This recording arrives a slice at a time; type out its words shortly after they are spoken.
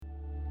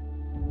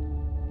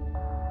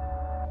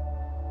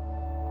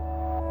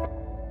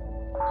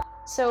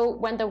So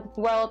when the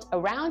world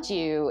around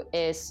you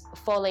is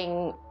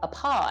falling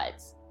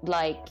apart,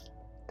 like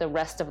the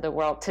rest of the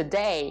world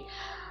today,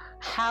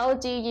 how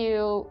do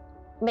you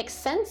make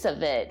sense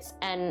of it?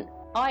 And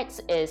art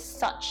is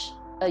such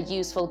a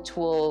useful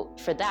tool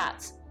for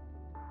that.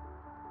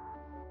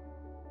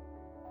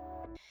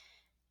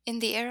 In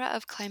the era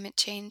of climate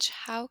change,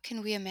 how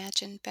can we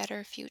imagine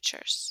better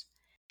futures?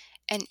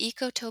 An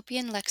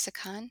Ecotopian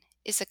Lexicon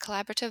is a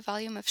collaborative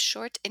volume of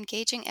short,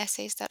 engaging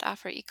essays that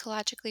offer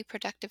ecologically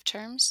productive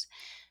terms,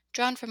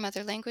 drawn from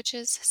other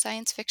languages,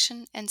 science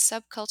fiction, and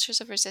subcultures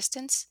of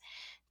resistance,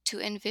 to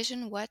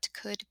envision what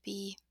could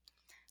be.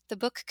 The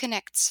book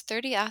connects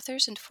 30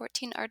 authors and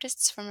 14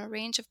 artists from a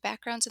range of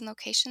backgrounds and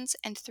locations,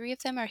 and 3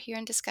 of them are here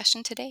in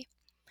discussion today.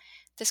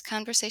 This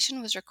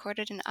conversation was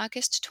recorded in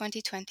August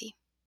 2020.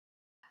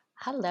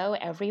 Hello,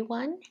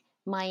 everyone.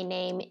 My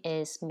name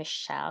is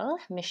Michelle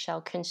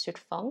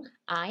Kunstut-Fong.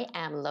 I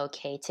am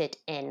located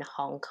in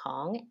Hong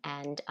Kong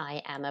and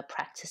I am a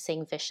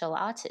practicing visual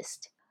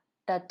artist.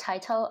 The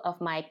title of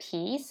my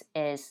piece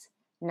is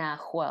Na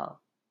Huo.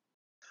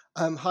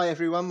 Hi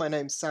everyone, my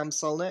name's Sam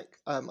Solnick.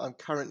 I'm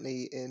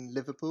currently in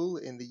Liverpool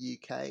in the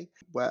UK,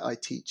 where I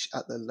teach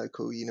at the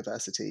local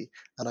university,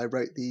 and I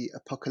wrote the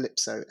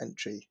Apocalypso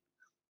entry.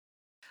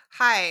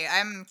 Hi,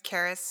 I'm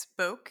Karis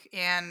Boak,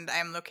 and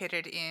I'm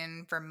located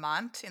in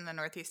Vermont in the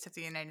northeast of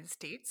the United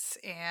States,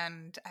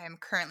 and I'm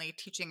currently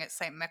teaching at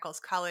St. Michael's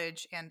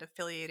College and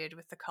affiliated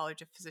with the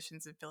College of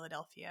Physicians of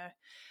Philadelphia.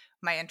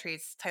 My entry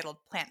is titled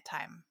Plant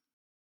Time.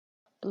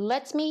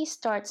 Let me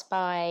start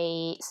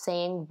by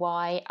saying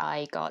why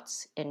I got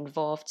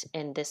involved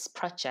in this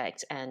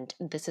project, and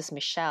this is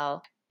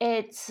Michelle.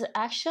 It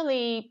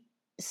actually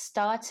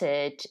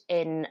started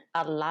in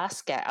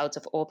Alaska, out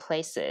of all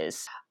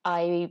places.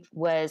 I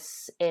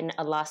was in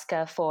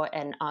Alaska for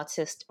an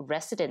artist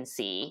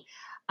residency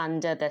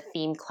under the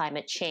theme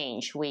climate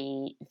change.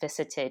 We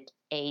visited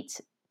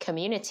 8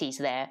 communities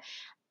there,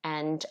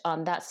 and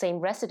on that same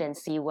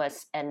residency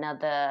was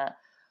another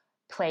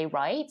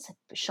playwright,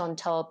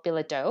 Chantal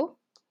Bilodeau,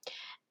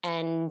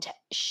 and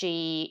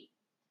she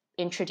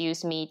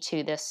introduced me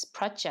to this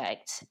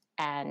project,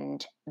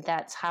 and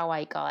that's how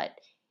I got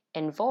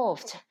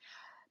involved,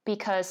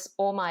 because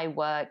all my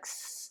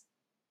works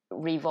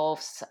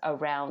revolves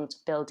around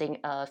building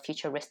a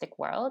futuristic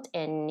world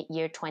in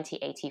year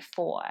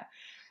 2084,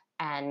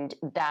 and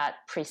that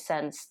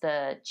presents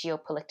the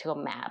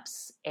geopolitical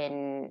maps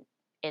in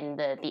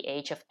the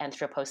age of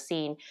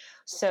Anthropocene.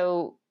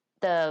 So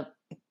the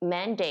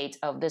mandate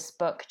of this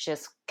book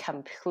just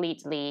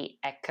completely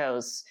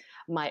echoes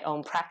my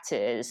own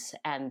practice,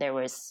 and there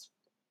was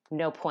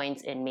no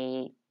point in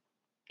me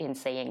in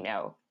saying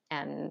no.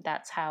 And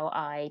that's how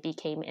I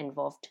became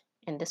involved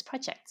in this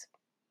project.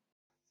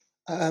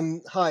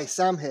 Hi,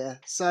 Sam here.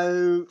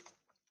 So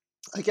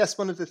I guess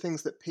one of the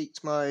things that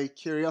piqued my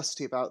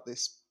curiosity about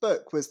this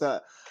book was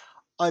that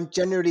I'm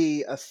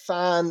generally a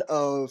fan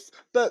of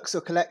books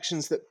or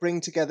collections that bring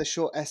together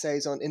short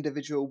essays on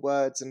individual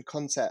words and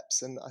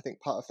concepts. And I think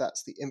part of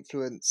that's the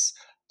influence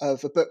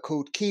of a book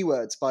called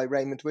Keywords by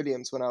Raymond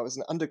Williams when I was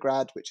an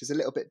undergrad, which is a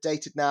little bit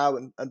dated now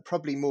and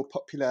probably more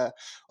popular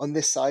on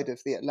this side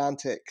of the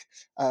Atlantic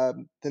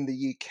than in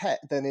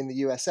the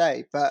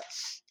USA. But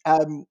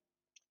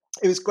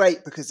it was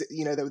great because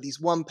there were these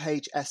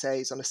one-page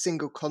essays on a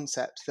single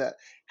concept that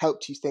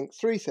helped you think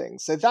through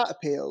things, so that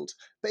appealed.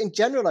 But in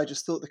general, I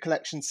just thought the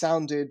collection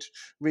sounded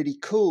really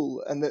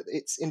cool, and that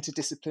its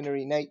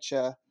interdisciplinary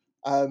nature,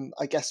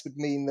 I guess, would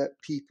mean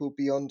that people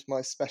beyond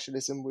my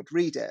specialism would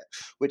read it,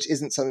 which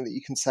isn't something that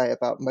you can say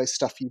about most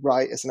stuff you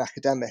write as an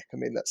academic. I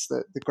mean, that's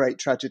the great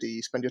tragedy.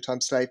 You spend your time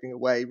slaving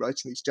away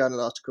writing these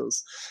journal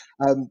articles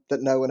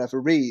that no one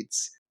ever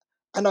reads.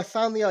 And I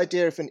found the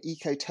idea of an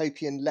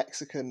ecotopian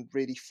lexicon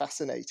really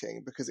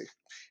fascinating because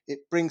it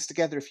brings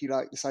together, if you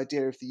like, this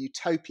idea of the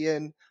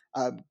utopian,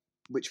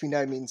 which we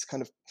know means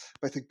kind of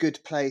both a good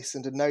place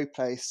and a no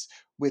place,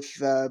 with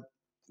the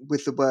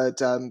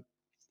word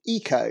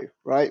eco,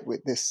 right?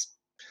 With this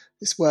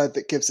word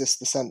that gives us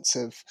the sense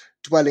of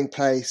dwelling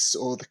place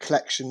or the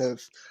collection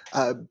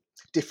of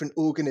different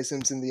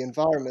organisms in the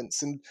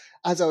environments. And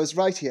as I was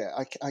writing it,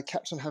 I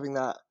kept on having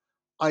that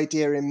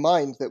idea in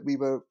mind that we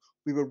were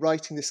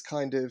writing this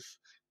kind of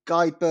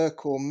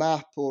guidebook or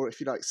map, or if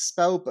you like,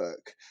 spell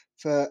book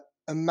for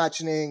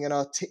imagining and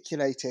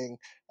articulating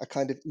a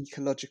kind of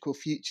ecological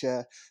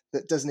future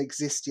that doesn't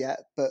exist yet,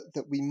 but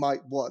that we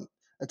might want.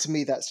 And to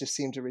me, that's just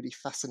seemed a really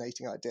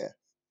fascinating idea.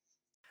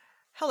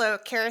 Hello,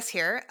 Karis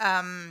here.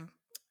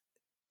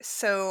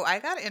 So I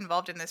got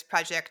involved in this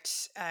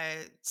project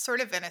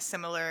sort of in a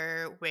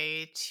similar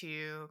way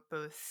to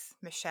both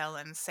Michelle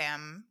and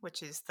Sam,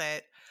 which is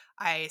that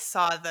I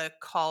saw the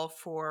call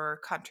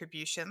for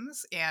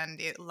contributions and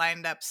it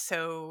lined up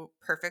so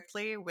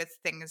perfectly with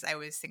things I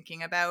was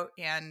thinking about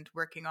and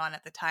working on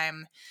at the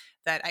time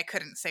that I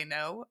couldn't say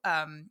no.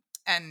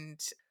 And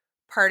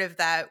part of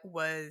that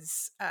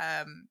was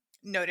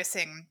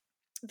noticing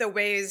the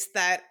ways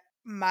that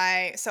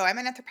so I'm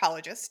an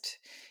anthropologist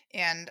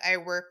and I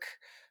work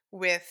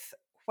with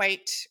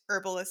white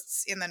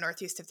herbalists in the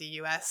northeast of the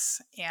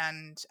US.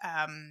 And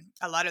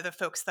a lot of the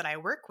folks that I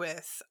work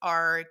with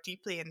are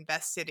deeply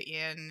invested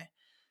in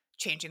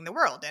changing the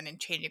world and in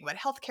changing what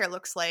healthcare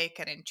looks like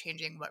and in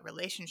changing what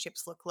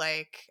relationships look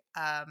like.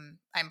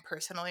 I'm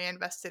personally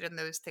invested in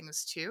those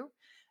things too.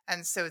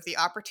 And so the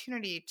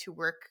opportunity to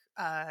work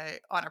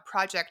on a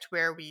project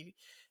where we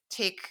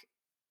take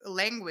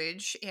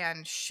language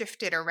and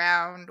shift it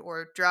around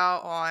or draw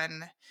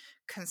on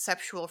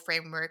conceptual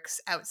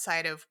frameworks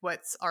outside of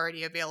what's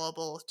already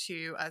available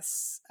to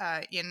us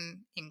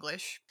in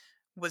English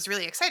was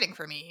really exciting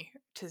for me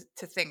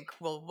to think,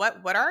 well,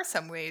 what are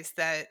some ways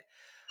that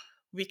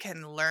we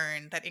can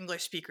learn, that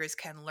English speakers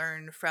can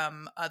learn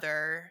from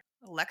other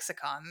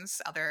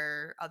lexicons,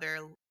 other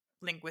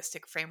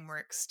linguistic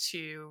frameworks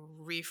to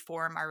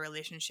reform our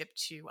relationship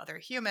to other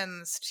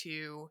humans,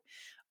 to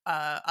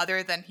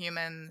other than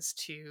humans,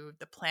 to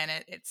the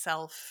planet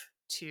itself,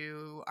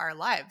 to our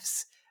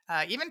lives,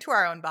 even to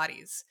our own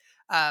bodies.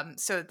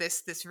 So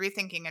this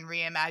rethinking and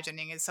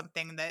reimagining is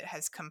something that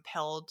has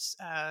compelled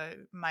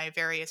my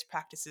various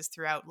practices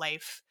throughout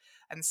life.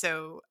 And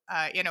so,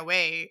 in a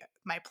way,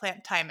 my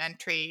plant time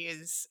entry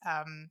is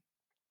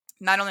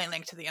not only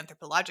linked to the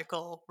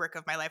anthropological work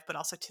of my life, but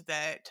also to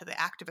the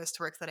activist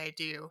work that I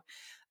do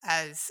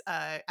as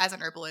an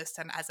herbalist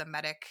and as a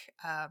medic,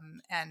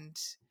 and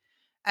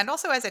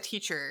also as a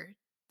teacher,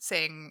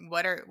 saying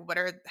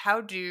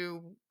how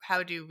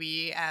do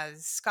we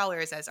as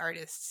scholars, as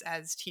artists,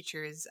 as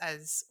teachers,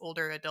 as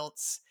older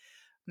adults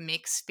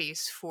make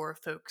space for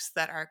folks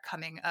that are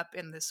coming up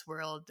in this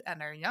world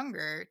and are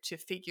younger to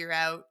figure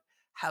out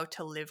how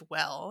to live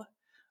well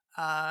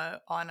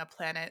on a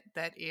planet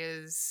that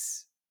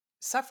is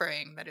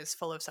suffering, that is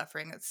full of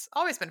suffering. It's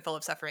always been full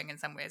of suffering in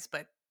some ways,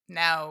 but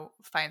now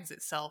finds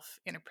itself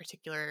in a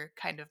particular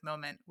kind of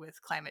moment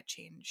with climate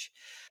change.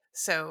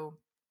 So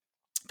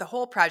the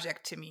whole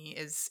project to me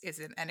is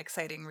an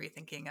exciting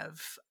rethinking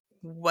of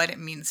what it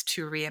means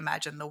to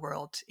reimagine the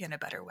world in a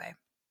better way.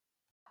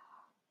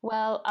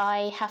 Well,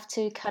 I have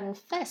to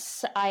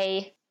confess,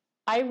 I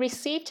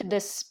received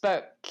this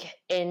book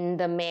in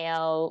the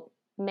mail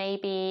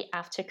maybe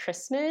after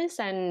Christmas,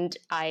 and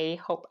I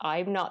hope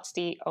I'm not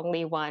the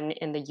only one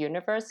in the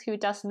universe who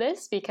does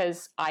this,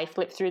 because I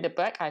flipped through the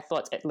book, I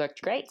thought it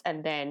looked great,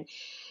 and then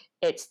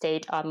it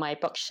stayed on my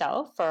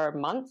bookshelf for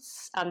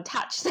months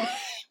untouched.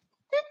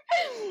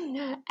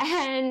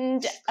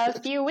 And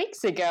a few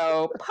weeks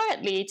ago,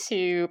 partly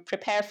to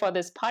prepare for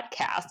this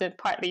podcast and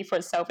partly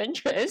for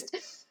self-interest,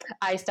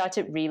 I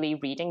started really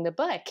reading the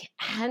book,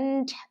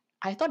 and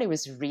I thought it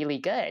was really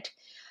good.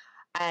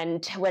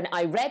 And when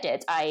I read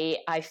it,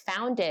 I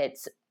found it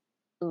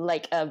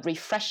like a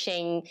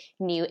refreshing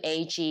new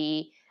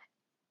agey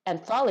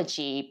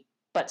anthology,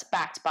 but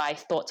backed by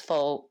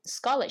thoughtful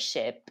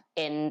scholarship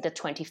in the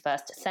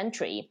 21st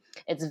century.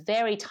 It's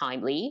very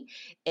timely.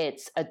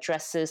 It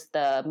addresses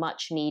the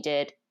much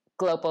needed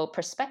global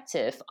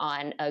perspective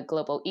on a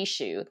global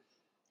issue,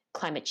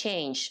 climate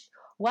change,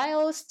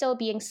 while still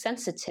being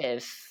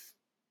sensitive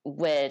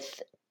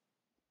with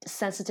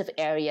sensitive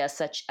areas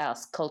such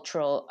as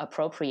cultural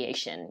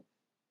appropriation.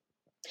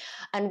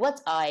 And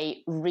what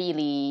I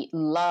really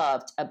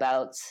loved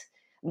about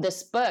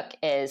this book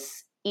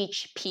is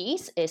each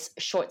piece is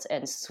short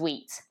and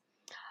sweet.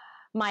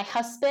 My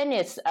husband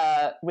is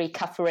a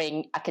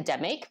recovering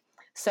academic,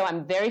 so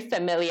I'm very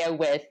familiar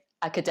with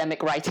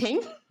academic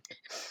writing.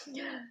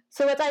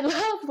 So what I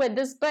love with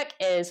this book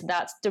is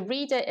that the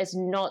reader is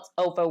not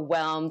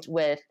overwhelmed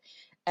with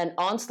an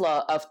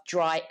onslaught of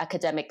dry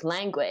academic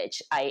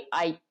language.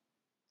 I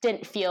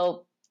didn't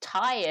feel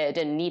tired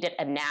and needed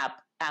a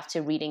nap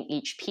after reading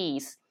each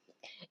piece.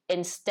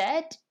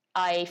 Instead,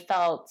 I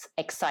felt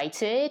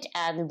excited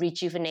and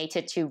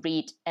rejuvenated to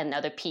read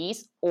another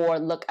piece or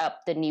look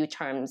up the new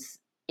terms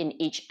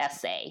in each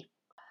essay.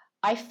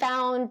 I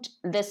found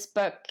this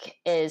book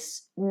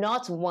is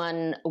not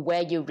one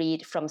where you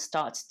read from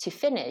start to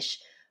finish,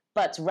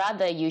 but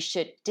rather you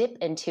should dip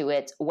into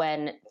it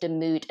when the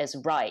mood is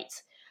right.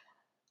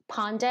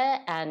 Ponder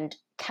and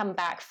come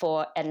back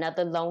for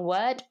another long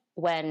word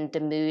when the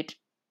mood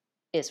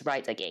is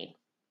right again.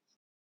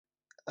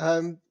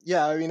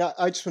 Yeah, I mean,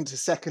 I just want to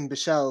second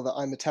Michelle that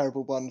I'm a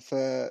terrible one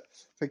for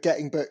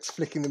getting books,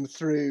 flicking them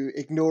through,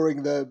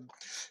 ignoring them,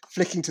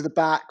 flicking to the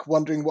back,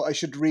 wondering what I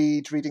should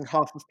read, reading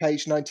half of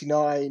page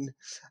 99,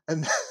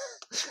 and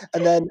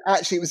and then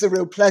actually it was a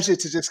real pleasure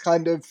to just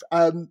kind of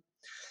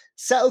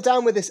settle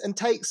down with this and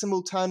take some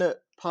alternate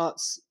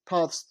paths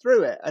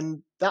through it.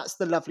 And that's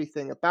the lovely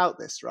thing about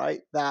this,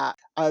 right? That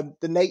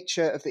the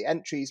nature of the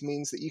entries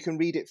means that you can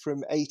read it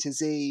from A to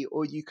Z,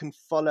 or you can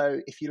follow,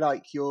 if you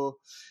like, your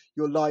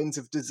lines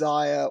of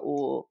desire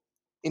or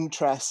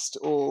interest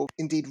or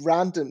indeed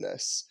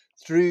randomness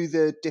through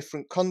the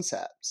different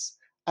concepts.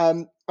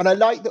 And I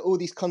like that all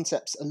these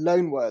concepts are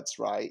loan words,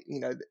 right? You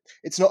know,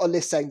 it's not a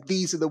list saying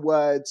these are the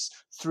words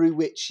through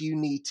which you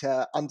need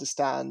to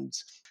understand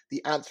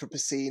the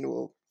Anthropocene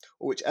or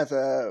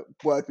whichever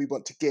word we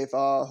want to give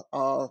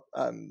our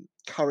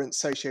current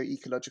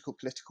socio-ecological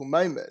political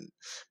moment,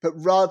 but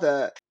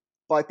rather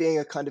by being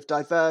a kind of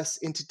diverse,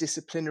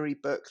 interdisciplinary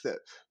book that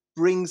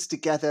brings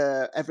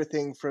together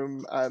everything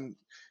from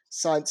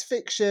science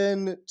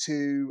fiction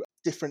to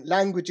different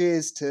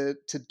languages to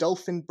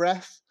dolphin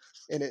breath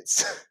in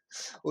its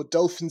or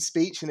dolphin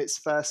speech in its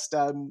first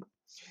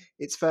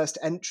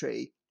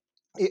entry.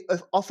 It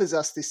offers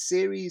us this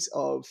series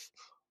of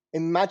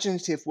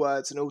imaginative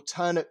words and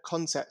alternate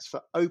concepts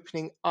for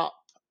opening up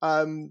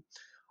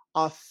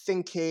our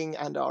thinking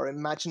and our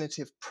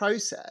imaginative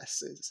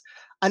processes.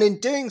 And in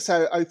doing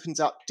so, opens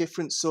up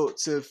different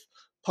sorts of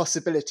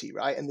possibility,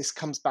 right? And this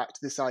comes back to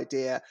this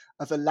idea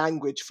of a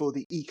language for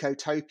the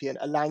ecotopian,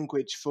 a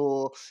language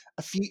for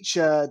a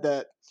future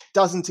that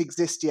doesn't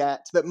exist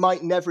yet, that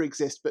might never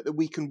exist, but that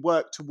we can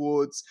work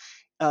towards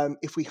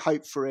if we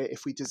hope for it,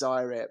 if we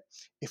desire it,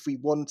 if we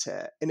want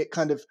it. And it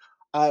kind of,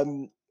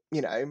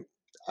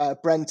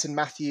 Brent and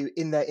Matthew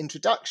in their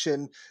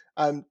introduction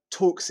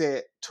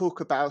talk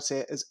about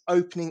it as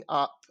opening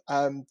up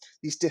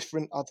these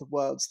different other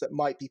worlds that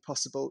might be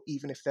possible,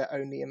 even if they're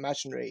only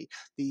imaginary.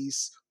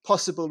 These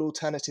possible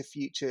alternative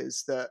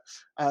futures that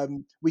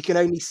we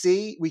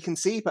can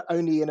see, but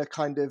only in a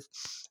kind of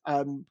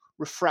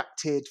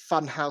refracted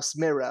funhouse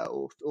mirror,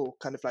 or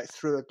kind of like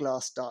through a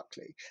glass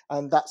darkly.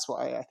 And that's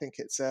why I think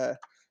it's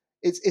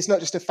not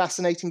just a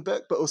fascinating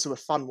book, but also a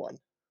fun one.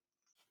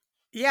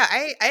 Yeah,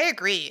 I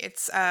agree.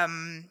 It's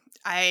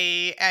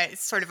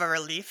sort of a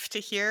relief to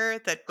hear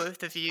that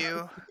both of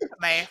you,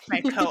 my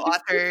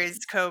co-authors,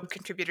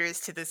 co-contributors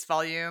to this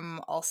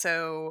volume,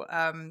 also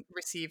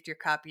received your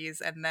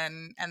copies and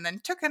then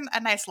took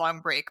a nice long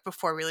break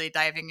before really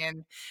diving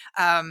in.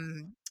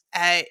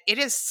 It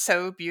is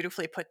so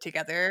beautifully put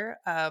together.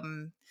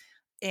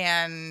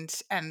 And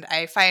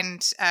I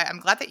find I'm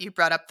glad that you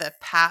brought up the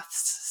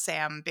paths,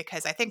 Sam,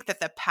 because I think that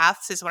the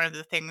paths is one of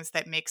the things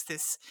that makes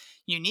this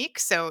unique.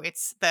 So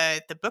it's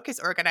the book is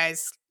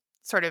organized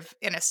sort of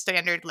in a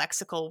standard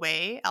lexical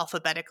way,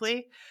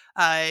 alphabetically,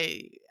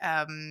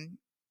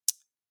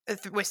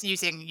 with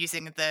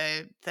using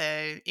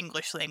the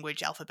English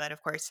language alphabet,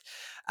 of course,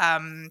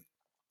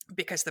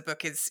 because the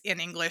book is in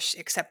English,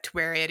 except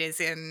where it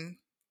is in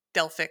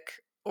Delphic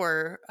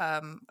or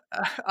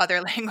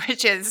other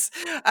languages,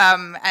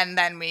 and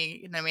then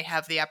we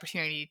have the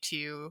opportunity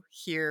to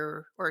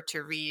hear or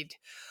to read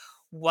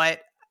what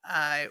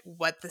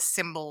the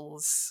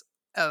symbols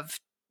of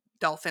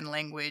dolphin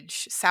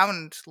language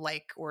sound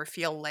like or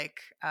feel like.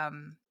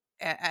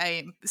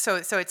 So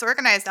it's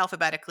organized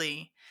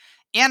alphabetically,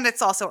 and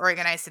it's also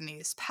organized in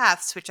these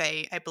paths, which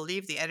I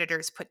believe the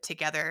editors put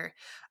together.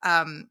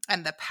 And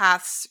the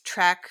paths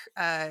track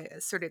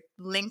sort of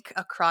link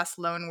across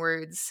loan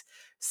words.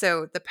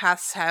 So the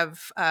paths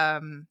have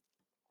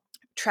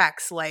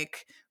tracks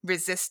like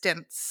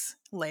resistance,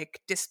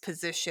 like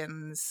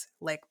dispositions,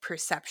 like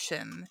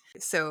perception.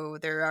 So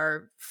there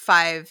are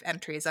 5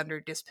 entries under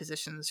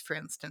dispositions, for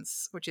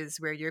instance, which is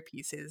where your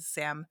piece is,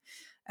 Sam,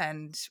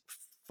 and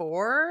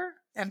 4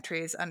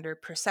 entries under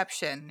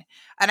perception.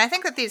 And I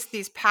think that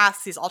these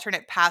paths, these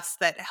alternate paths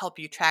that help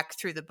you track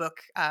through the book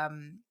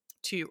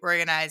to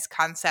organize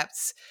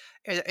concepts,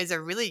 is a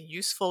really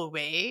useful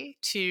way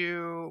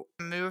to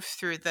move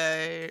through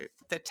the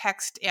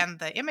text and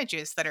the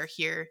images that are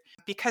here,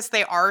 because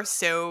they are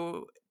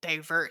so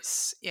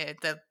diverse.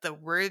 The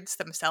words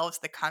themselves,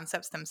 the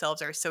concepts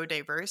themselves are so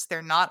diverse.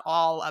 They're not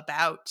all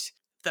about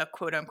the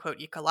quote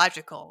unquote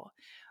ecological.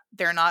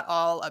 They're not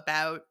all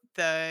about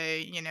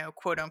the,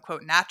 quote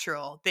unquote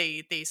natural.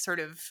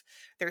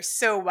 They're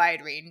so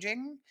wide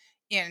ranging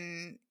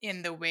in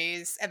the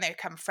ways, and they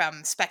come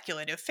from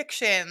speculative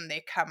fiction. They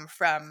come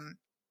from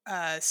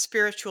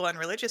spiritual and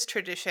religious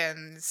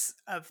traditions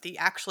of the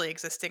actually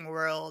existing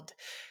world.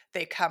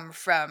 They come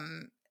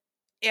from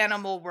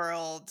animal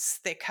worlds.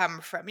 They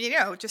come from,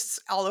 just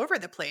all over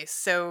the place.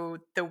 So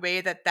the way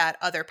that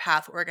other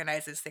path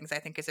organizes things, I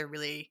think, is a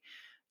really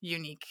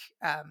unique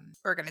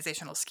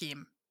organizational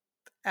scheme.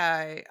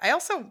 I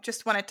also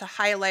just wanted to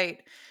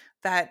highlight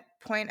that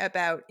point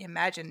about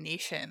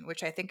imagination,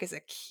 which I think is a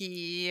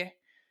key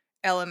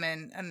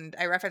element, and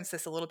I referenced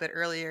this a little bit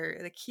earlier.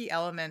 The key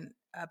element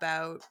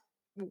about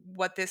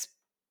what this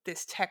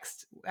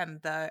text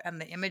and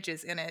the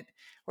images in it,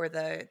 or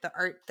the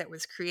art that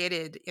was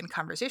created in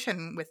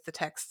conversation with the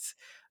texts,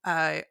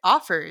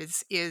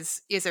 offers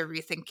is a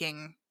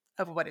rethinking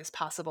of what is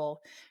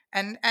possible.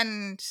 And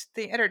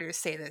the editors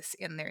say this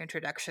in their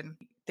introduction.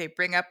 They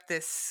bring up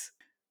this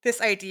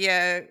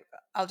idea.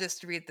 I'll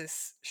just read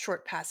this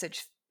short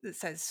passage that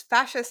says,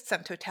 fascists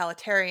and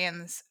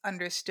totalitarians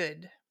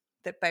understood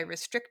that by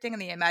restricting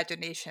the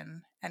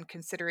imagination and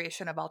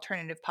consideration of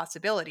alternative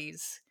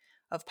possibilities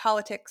of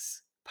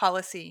politics,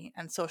 policy,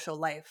 and social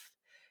life,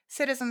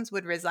 citizens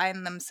would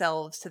resign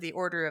themselves to the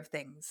order of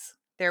things,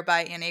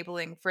 thereby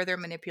enabling further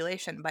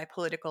manipulation by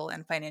political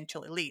and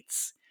financial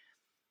elites.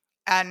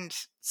 And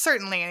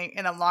certainly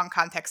in a long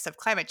context of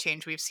climate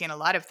change, we've seen a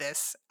lot of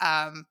this.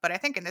 But I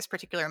think in this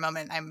particular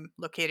moment, I'm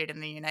located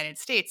in the United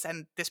States,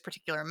 and this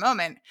particular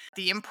moment,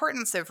 the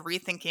importance of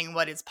rethinking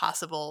what is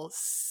possible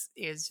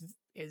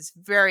is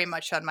very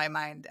much on my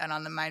mind and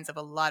on the minds of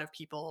a lot of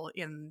people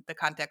in the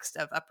context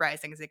of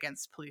uprisings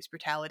against police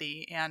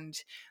brutality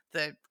and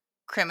the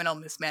criminal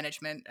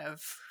mismanagement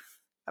of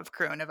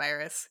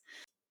coronavirus.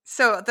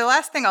 So the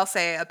last thing I'll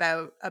say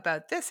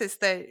about this is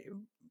that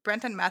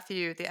Brent and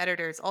Matthew, the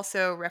editors,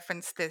 also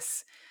reference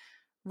this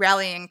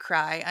rallying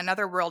cry,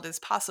 "Another world is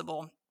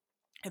possible,"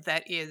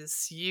 that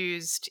is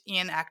used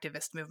in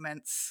activist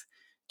movements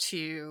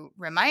to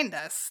remind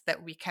us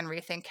that we can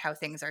rethink how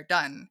things are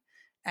done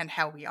and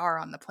how we are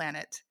on the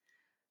planet.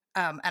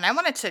 And I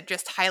wanted to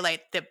just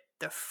highlight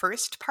the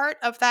first part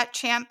of that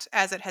chant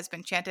as it has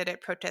been chanted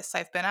at protests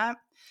I've been at,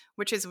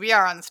 which is "We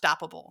are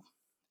unstoppable."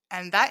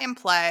 And that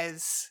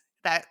implies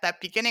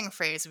that beginning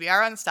phrase, "We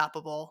are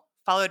unstoppable,"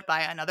 followed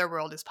by "Another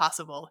world is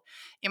possible,"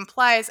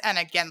 implies an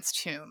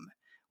against whom.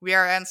 We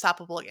are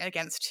unstoppable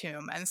against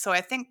whom. And so I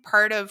think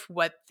part of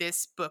what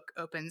this book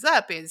opens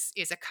up is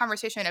a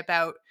conversation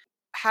about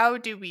how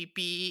do we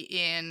be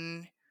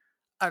in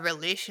a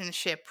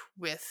relationship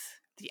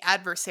with the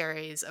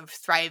adversaries of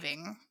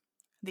thriving,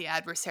 the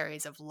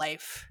adversaries of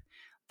life,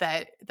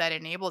 that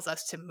enables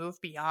us to move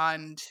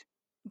beyond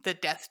the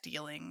death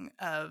dealing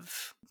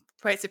of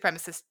white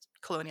supremacist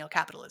colonial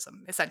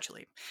capitalism,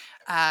 essentially.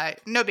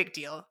 No big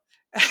deal.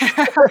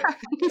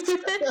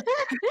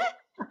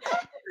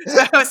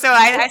 So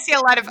I see a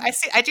lot of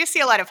I do see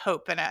a lot of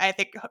hope, and I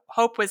think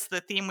hope was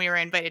the theme we were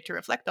invited to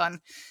reflect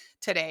on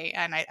today,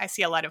 and I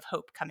see a lot of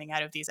hope coming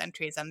out of these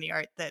entries and the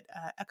art that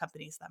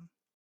accompanies them.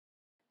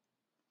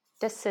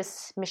 This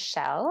is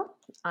Michelle.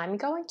 I'm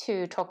going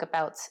to talk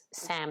about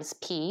Sam's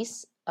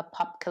piece,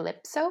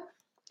 Apocalypso.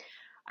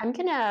 I'm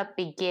going to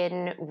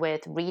begin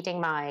with reading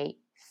my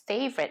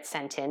favorite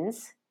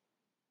sentence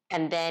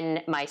and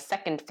then my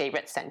second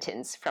favorite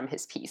sentence from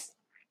his piece.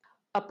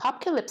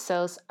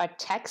 Apocalypsos are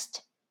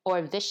text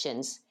or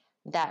visions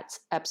that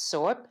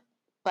absorb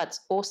but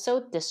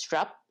also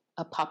disrupt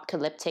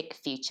apocalyptic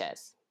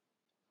futures.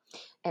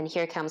 And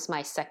here comes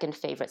my second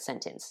favorite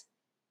sentence.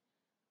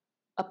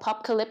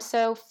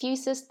 Apocalypso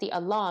fuses the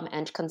alarm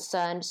and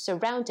concern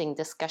surrounding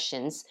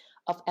discussions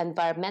of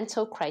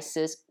environmental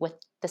crisis with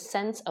the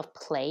sense of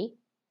play,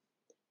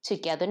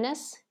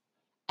 togetherness,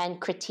 and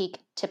critique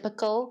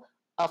typical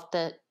of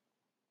the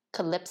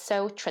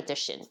Calypso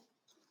tradition.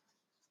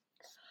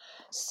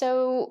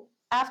 So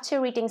after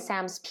reading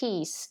Sam's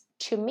piece,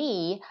 to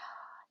me,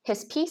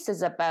 his piece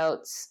is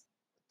about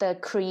the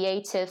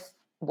creative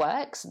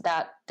works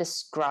that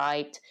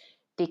described,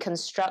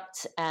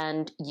 deconstruct,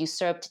 and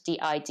usurped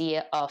the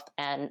idea of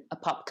an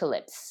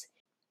apocalypse.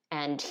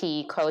 And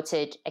he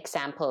quoted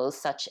examples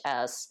such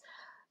as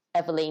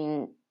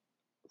Evelyn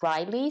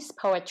Riley's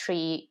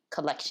poetry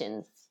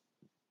collection.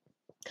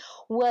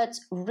 What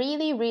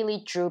really,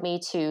 really drew me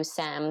to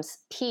Sam's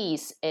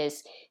piece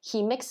is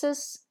he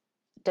mixes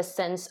the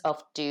sense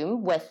of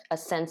doom with a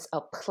sense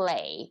of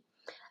play.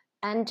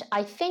 And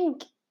I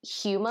think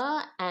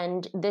humor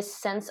and this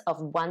sense of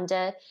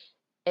wonder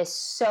is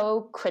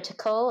so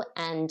critical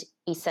and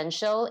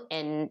essential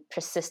in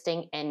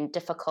persisting in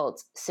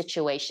difficult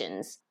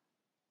situations.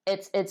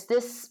 It's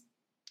this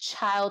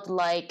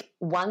childlike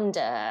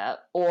wonder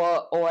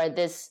or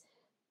this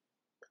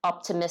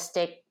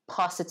optimistic,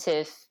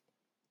 positive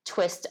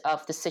twist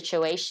of the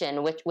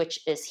situation, which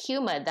is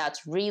humor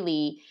that's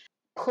really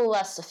pull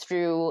us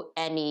through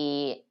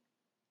any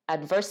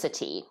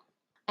adversity.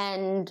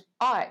 And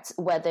art,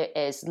 whether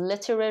it's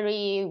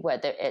literary,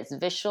 whether it's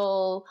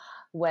visual,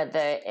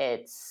 whether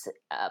it's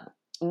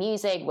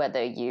music,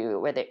 whether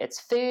it's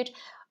food,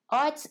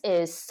 art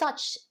is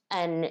such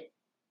an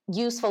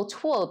useful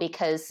tool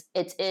because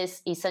it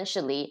is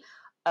essentially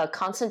a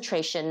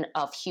concentration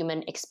of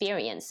human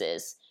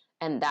experiences,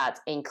 and that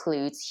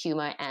includes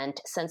humor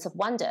and sense of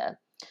wonder.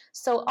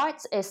 So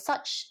art is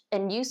such a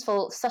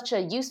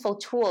useful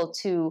tool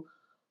to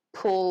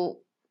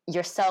pull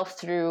yourself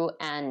through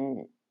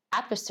an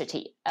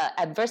adversity.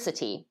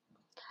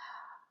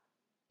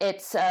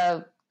 It's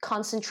a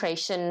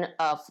concentration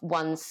of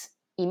one's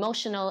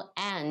emotional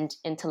and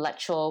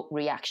intellectual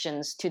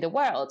reactions to the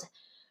world.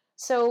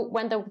 So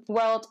when the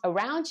world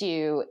around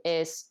you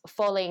is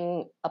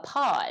falling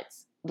apart,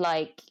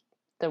 like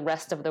the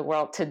rest of the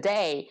world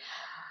today,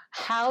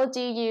 how do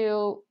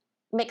you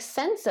make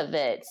sense of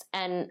it?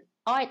 And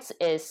art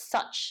is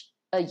such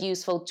a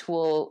useful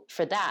tool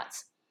for that.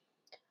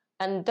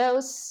 And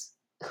those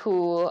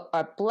who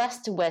are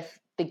blessed with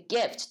the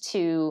gift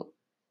to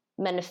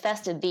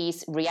manifest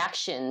these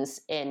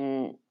reactions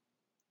in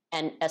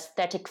an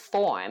aesthetic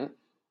form,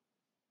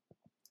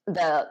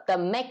 the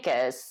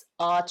makers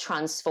are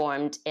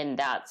transformed in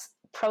that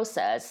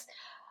process.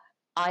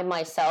 I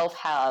myself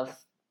have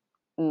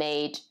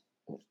made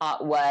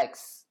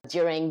artworks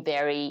during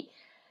very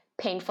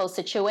painful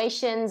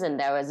situations, and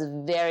that was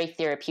very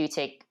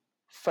therapeutic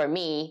for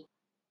me.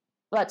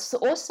 but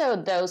also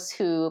those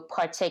who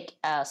partake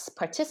as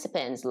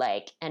participants,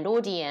 like an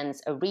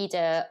audience, a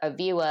reader, a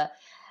viewer,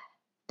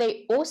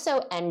 they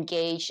also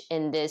engage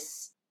in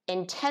this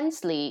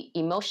intensely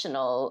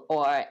emotional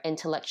or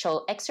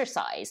intellectual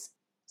exercise.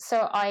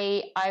 So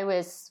I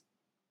was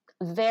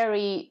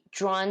very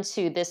drawn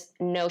to this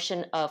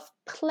notion of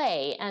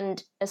play,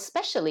 and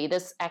especially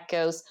this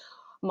echoes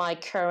my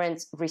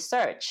current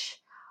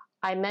research.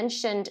 I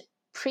mentioned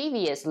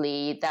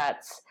previously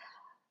that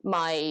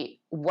my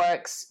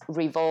works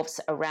revolves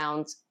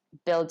around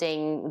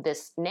building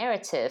this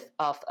narrative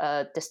of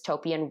a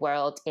dystopian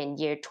world in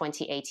year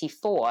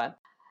 2084.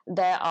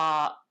 There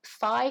are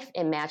 5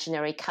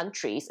 imaginary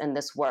countries in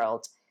this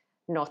world: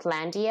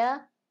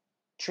 Northlandia,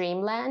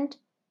 Dreamland,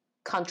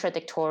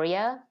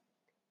 Contradictoria,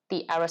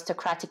 the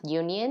Aristocratic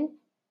Union,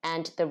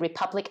 and the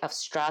Republic of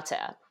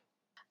Strata.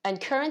 And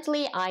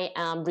currently, I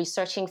am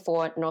researching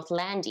for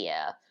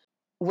Northlandia,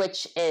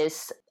 which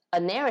is a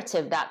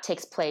narrative that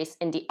takes place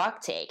in the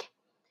Arctic.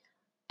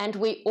 And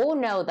we all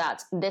know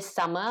that this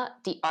summer,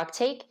 the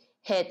Arctic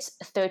hit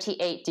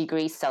 38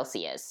 degrees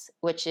Celsius,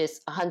 which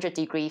is 100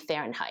 degrees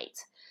Fahrenheit,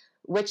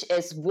 which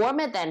is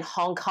warmer than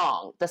Hong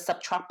Kong, the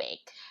subtropic.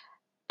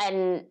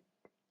 And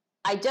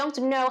I don't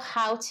know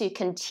how to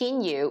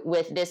continue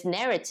with this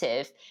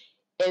narrative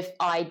if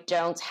I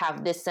don't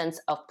have this sense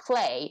of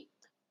play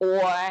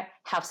or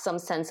have some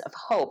sense of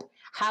hope.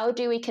 How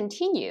do we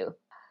continue?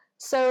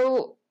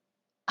 So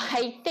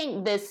I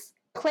think this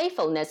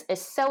playfulness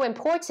is so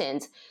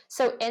important.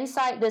 So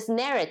inside this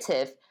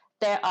narrative,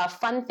 there are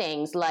fun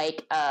things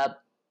like a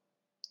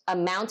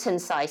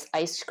mountain-sized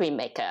ice cream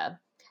maker.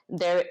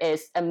 There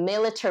is a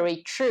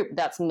military troop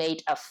that's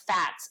made of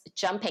fat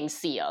jumping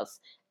seals,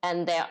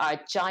 and there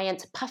are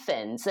giant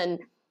puffins. And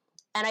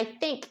I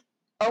think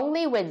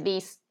only with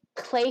these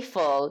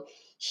playful,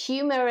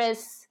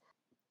 humorous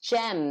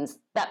gems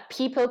that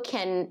people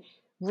can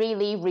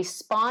really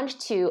respond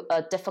to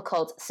a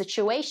difficult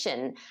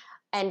situation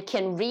and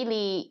can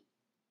really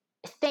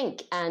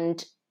think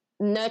and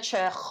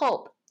nurture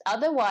hope.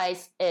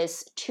 Otherwise,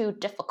 it's too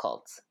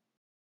difficult.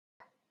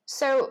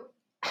 So,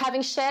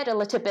 having shared a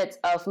little bit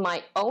of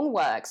my own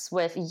works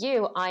with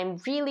you, I'm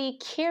really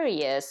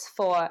curious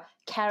for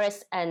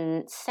Karis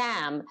and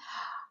Sam.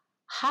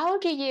 How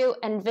do you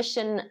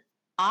envision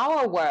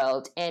our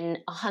world in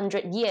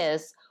 100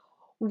 years?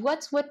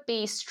 What would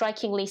be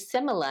strikingly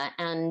similar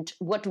and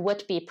what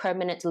would be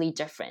permanently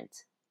different?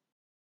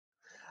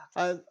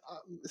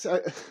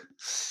 So,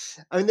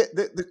 I mean,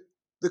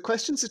 the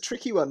question's a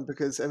tricky one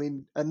because, I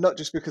mean, and not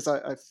just because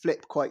I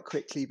flip quite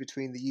quickly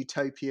between the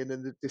utopian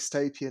and the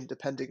dystopian,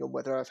 depending on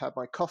whether I've had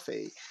my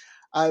coffee.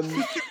 But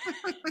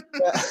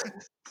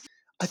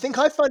I think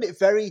I find it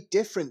very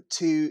different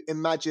to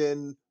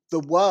imagine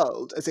the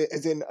world as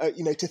in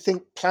to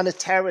think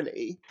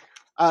planetarily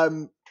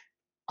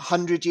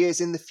 100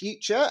 years in the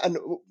future, and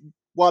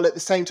while at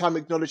the same time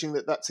acknowledging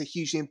that that's a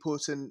hugely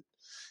important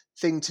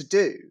thing to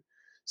do.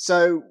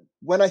 So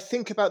when I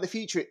think about the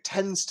future, it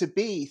tends to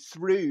be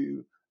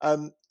through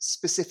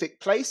specific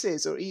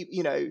places, or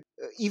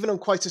even on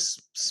quite a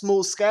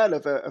small scale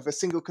of a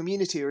single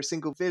community or a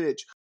single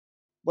village.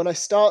 When I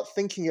start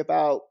thinking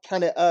about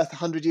planet Earth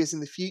 100 years in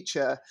the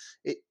future,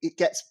 it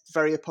gets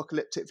very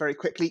apocalyptic very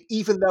quickly,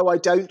 even though I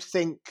don't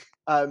think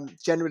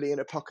generally in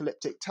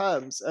apocalyptic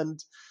terms.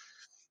 And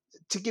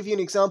to give you an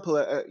example,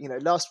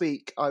 last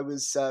week I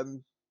was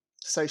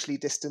socially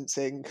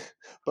distancing,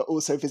 but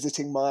also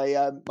visiting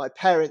my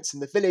parents in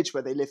the village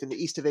where they live in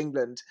the east of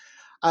England,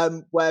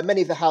 where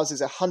many of the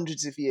houses are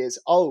hundreds of years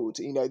old.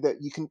 You know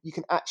that you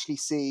can actually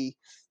see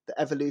the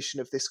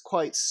evolution of this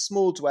quite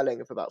small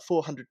dwelling of about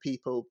 400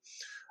 people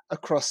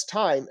across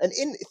time. And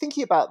in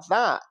thinking about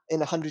that in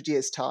 100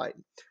 years'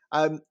 time,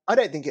 I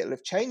don't think it'll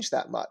have changed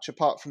that much,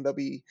 apart from there'll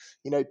be,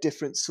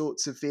 different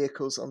sorts of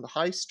vehicles on the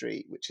high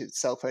street, which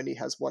itself only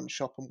has one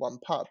shop and one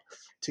pub,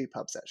 2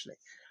 pubs actually.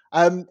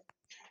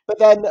 But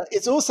then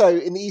it's also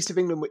in the east of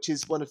England, which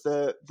is one of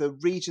the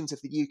regions of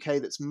the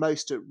UK that's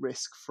most at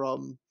risk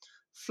from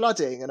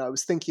flooding. And I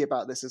was thinking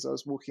about this as I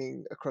was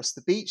walking across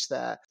the beach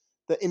there,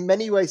 that in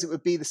many ways it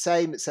would be the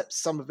same, except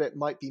some of it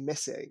might be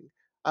missing.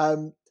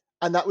 And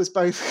that was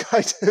both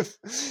kind of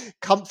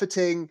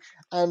comforting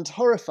and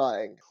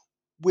horrifying.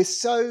 We're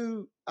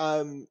so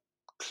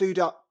clued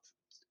up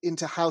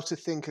into how to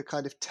think a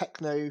kind of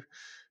techno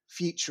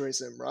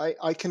futurism, right?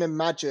 I can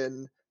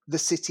imagine the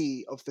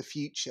city of the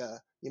future,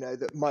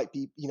 that might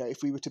be,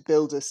 if we were to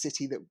build a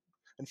city that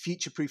and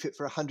future proof it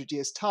for 100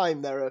 years'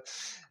 time, there are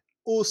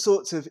all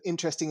sorts of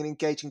interesting and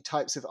engaging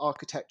types of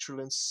architectural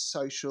and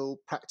social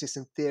practice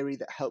and theory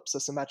that helps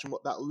us imagine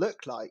what that'll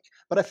look like.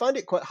 But I find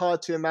it quite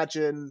hard to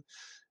imagine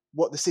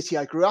what the city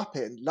I grew up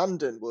in,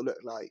 London, will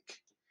look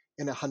like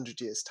in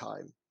 100 years'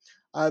 time.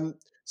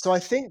 So I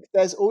think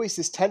there's always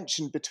this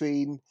tension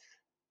between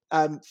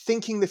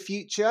thinking the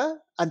future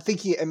and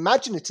thinking it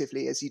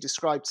imaginatively, as you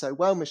described so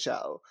well,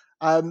 Michelle,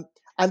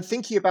 and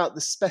thinking about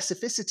the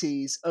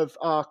specificities of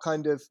our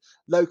kind of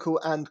local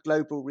and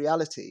global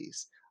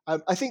realities.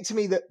 I think to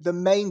me that the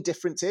main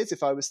difference is,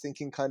 if I was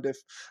thinking kind of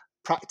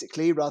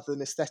practically rather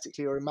than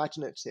aesthetically or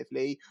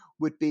imaginatively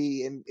would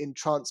be in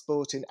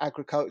transport, in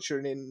agriculture,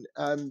 and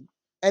in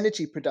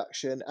energy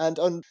production. And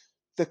on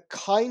the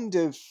kind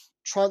of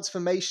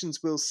transformations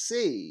we'll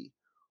see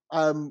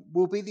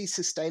will be these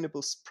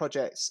sustainable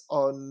projects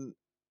on,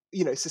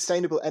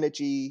 sustainable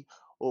energy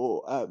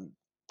or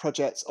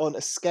projects on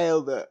a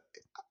scale that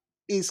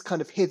is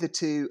kind of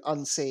hitherto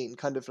unseen,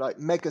 kind of like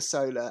mega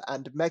solar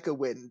and mega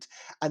wind.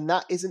 And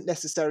that isn't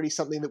necessarily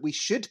something that we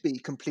should be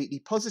completely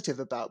positive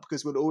about,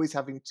 because we're always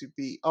having to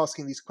be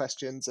asking these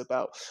questions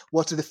about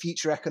what are the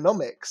future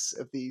economics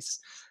of these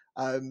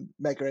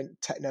mega and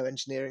techno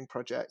engineering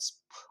projects.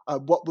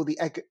 What will the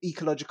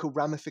ecological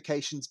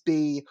ramifications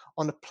be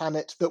on a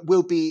planet that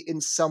will be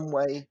in some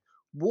way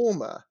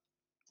warmer?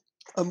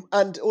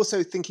 And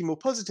also thinking more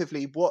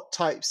positively, what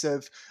types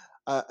of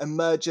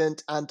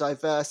emergent and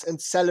diverse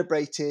and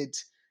celebrated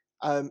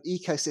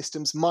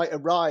ecosystems might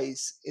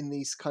arise in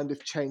these kind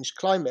of changed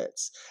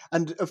climates.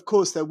 And of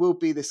course, there will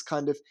be this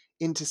kind of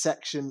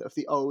intersection of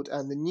the old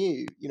and the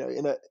new.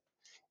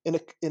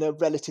 In a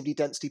relatively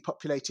densely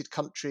populated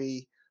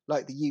country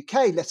like the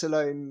UK, let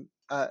alone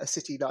a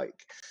city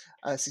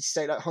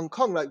state like Hong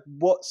Kong, like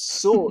what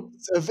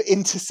sorts of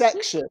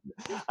intersection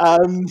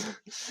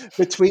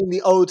between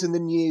the old and the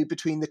new,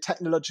 between the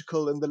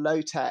technological and the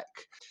low tech,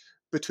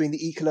 between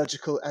the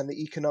ecological and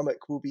the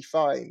economic will we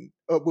find.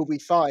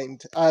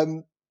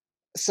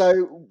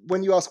 So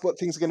when you ask what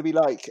things are going to be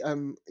like,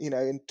 in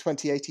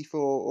 2084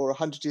 or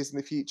 100 years in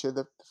the future,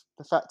 the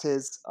fact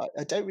is,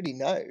 I don't really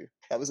know.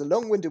 That was a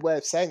long-winded way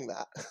of saying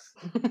that.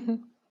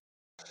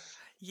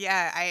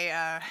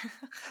 Yeah,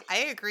 I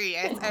agree.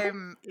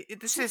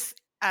 This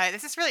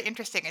is really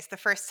interesting. It's the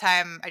first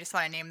time. I just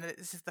want to name that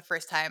this is the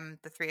first time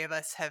the three of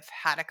us have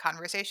had a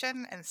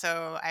conversation, and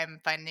so I'm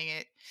finding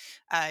it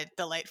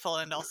delightful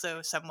and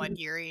also somewhat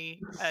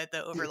eerie,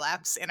 the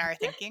overlaps in our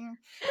thinking,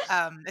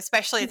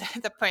 especially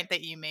the point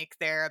that you make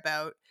there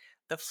about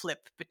the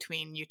flip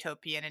between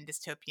utopian and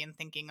dystopian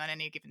thinking on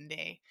any given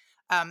day.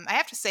 I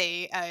have to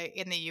say,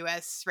 in the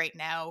U.S. right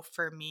now,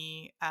 for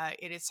me,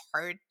 it is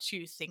hard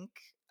to think.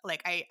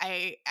 Like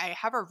I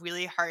have a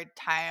really hard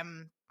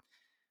time,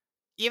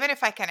 even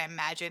if I can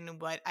imagine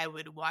what I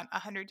would want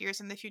 100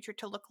 years in the future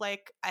to look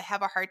like. I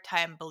have a hard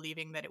time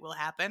believing that it will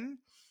happen.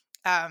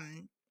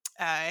 Um,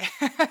 uh,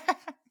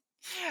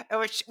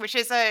 which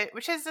is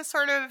a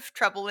sort of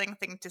troubling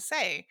thing to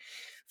say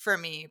for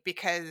me,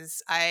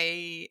 because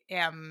I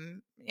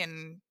am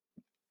in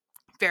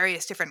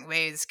various different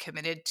ways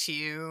committed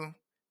to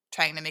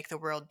trying to make the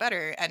world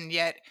better, and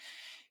yet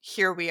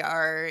here we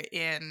are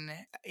in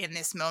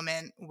this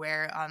moment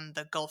where on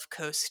the Gulf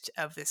Coast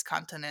of this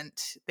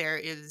continent there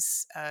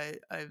is a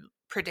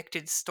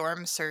predicted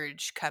storm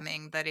surge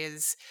coming that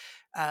is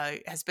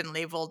has been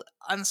labeled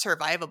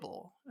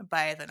unsurvivable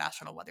by the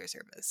National Weather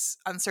Service.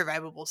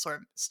 Unsurvivable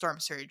storm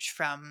surge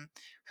from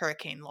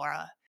Hurricane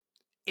Laura.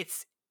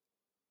 It's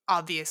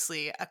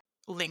obviously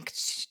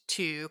linked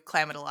to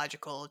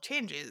climatological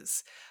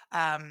changes.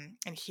 And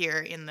here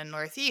in the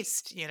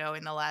Northeast,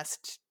 in the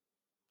last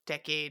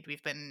decade,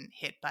 we've been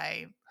hit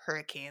by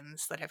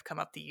hurricanes that have come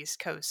up the East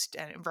Coast,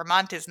 and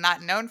Vermont is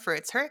not known for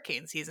its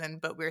hurricane season,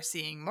 but we're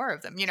seeing more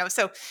of them.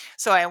 So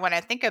I when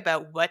I think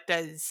about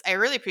I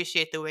really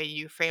appreciate the way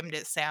you framed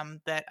it,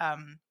 Sam. That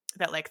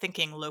like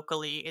thinking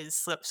locally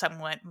is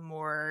somewhat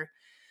more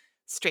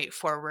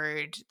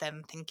straightforward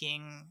than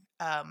thinking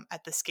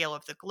at the scale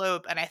of the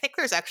globe. And I think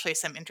there's actually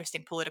some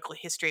interesting political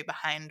history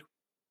behind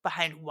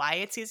why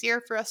it's easier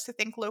for us to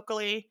think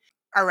locally,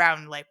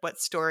 around like what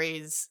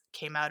stories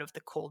came out of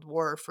the Cold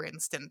War, for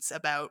instance,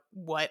 about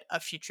what a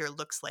future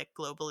looks like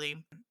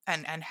globally,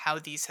 and how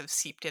these have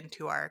seeped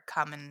into our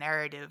common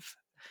narrative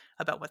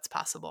about what's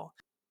possible.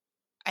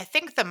 I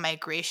think the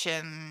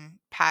migration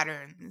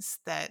patterns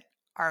that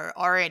are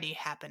already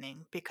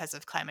happening because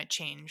of climate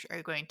change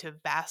are going to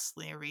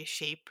vastly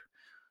reshape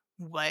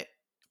what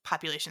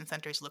population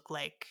centers look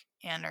like,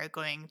 and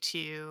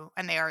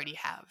they already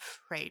have,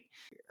 right?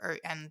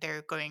 And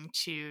they're going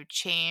to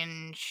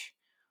change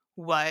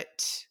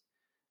what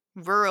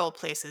rural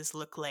places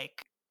look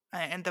like.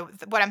 And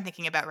what I'm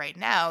thinking about right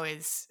now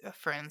is,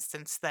 for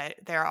instance, that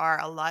there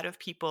are a lot of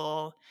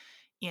people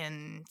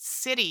in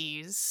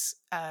cities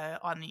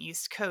on the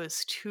East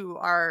Coast who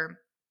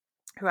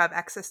have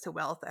access to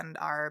wealth and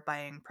are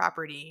buying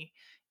property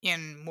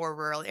in more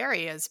rural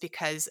areas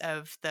because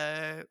of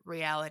the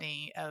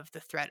reality of the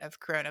threat of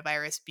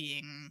coronavirus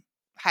being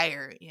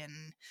higher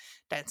in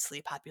densely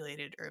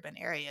populated urban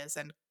areas.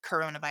 And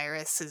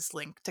coronavirus is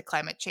linked to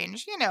climate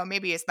change.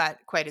 Maybe it's not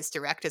quite as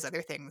direct as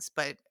other things,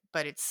 but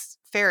it's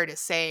fair to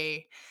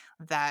say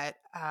that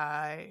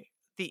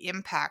the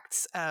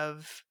impacts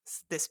of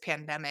this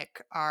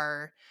pandemic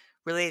are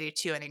related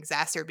to and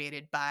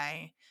exacerbated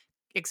by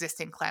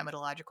existing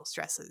climatological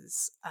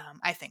stresses.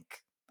 I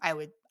think I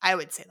would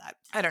say that.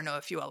 I don't know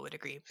if you all would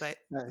agree, but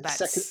No,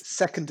 that's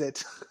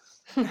seconded.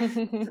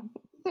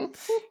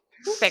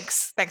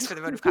 Thanks for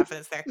the vote of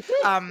confidence there.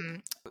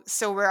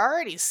 So we're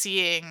already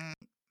seeing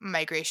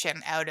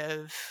migration out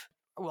of,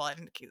 well,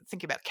 I'm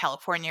thinking about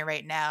California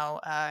right now,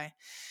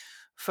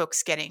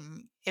 folks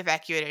getting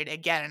evacuated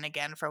again and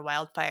again for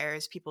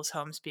wildfires, people's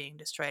homes being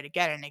destroyed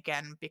again and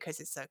again because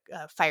it's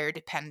a fire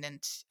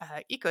dependent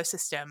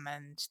ecosystem,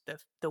 and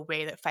the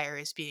way that fire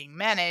is being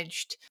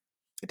managed,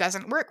 it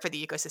doesn't work for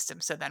the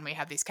ecosystem. So then we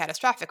have these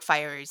catastrophic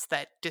fires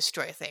that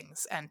destroy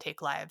things and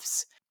take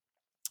lives.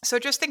 So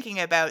just thinking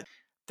about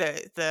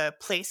the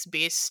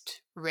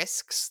place-based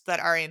risks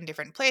that are in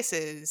different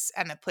places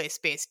and the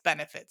place-based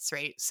benefits,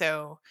 right?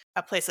 So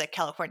a place like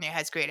California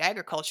has great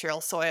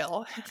agricultural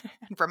soil.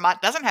 Vermont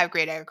doesn't have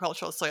great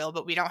agricultural soil,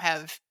 but we don't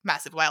have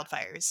massive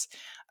wildfires.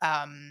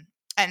 And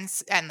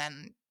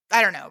then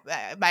I don't know.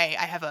 I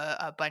have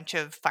a bunch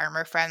of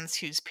farmer friends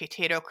whose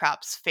potato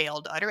crops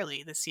failed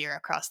utterly this year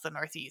across the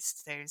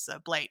Northeast. There's a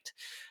blight.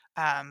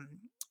 Um,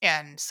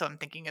 and so I'm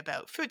thinking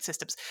about food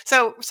systems.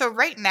 So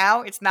right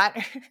now it's not.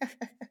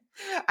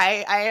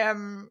 I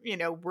am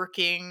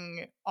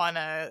working on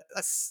a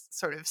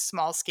sort of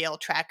small scale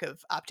track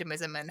of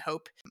optimism and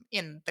hope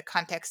in the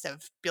context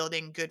of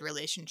building good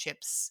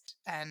relationships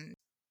and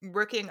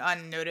working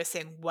on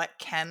noticing what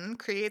can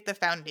create the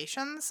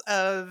foundations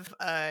of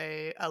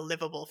a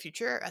livable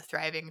future, a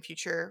thriving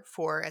future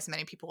for as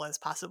many people as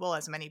possible,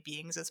 as many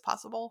beings as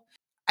possible.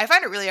 I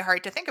find it really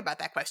hard to think about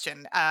that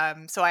question.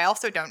 So I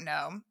also don't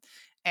know.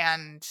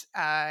 And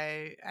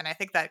I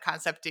think that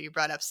concept that you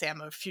brought up, Sam,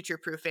 of future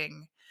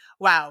proofing.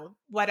 Wow,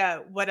 what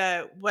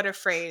a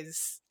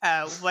phrase!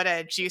 What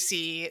a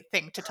juicy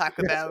thing to talk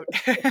about.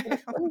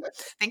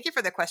 Thank you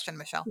for the question,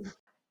 Michelle.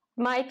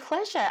 My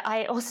pleasure.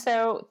 I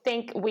also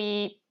think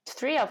we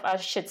three of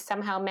us should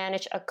somehow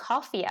manage a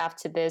coffee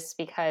after this,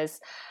 because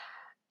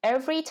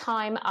every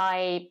time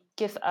I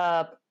give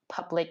a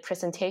public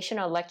presentation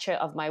or lecture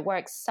of my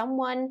work,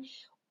 someone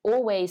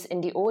always in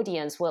the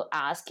audience will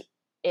ask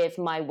if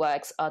my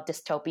works are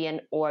dystopian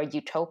or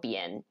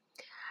utopian.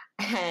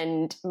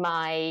 And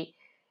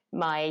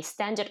my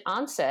standard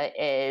answer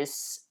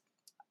is,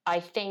 I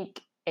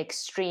think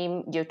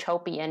extreme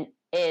utopian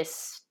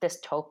is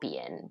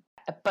dystopian,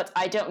 but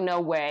I don't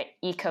know where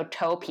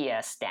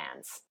ecotopia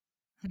stands.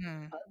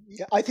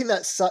 Yeah, I think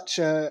that's such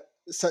a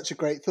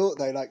great thought,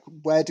 though. Like,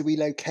 where do we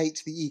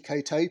locate the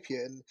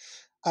ecotopian?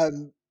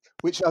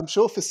 Which I'm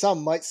sure for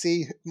some might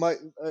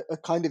a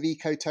kind of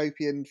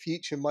ecotopian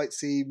future might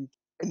seem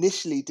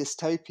initially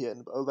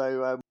dystopian,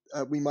 although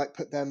we might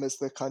put them as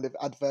the kind of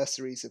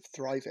adversaries of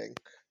thriving,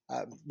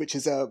 which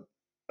is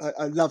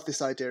I love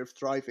this idea of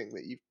thriving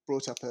that you've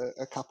brought up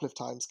a couple of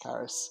times,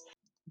 Karis.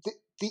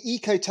 The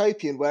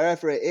ecotopian,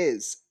 wherever it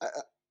is,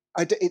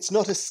 it's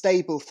not a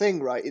stable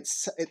thing, right?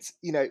 It's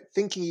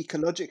thinking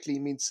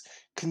ecologically means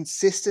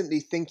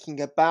consistently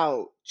thinking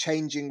about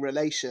changing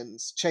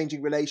relations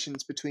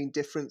between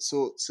different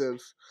sorts of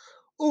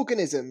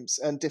organisms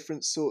and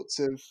different sorts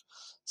of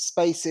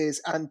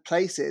spaces and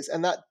places,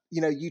 and that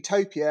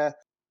utopia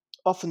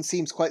often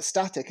seems quite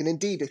static. And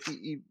indeed, if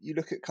you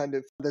look at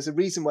there's a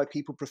reason why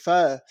people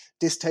prefer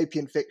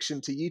dystopian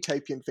fiction to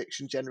utopian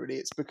fiction generally.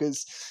 It's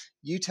because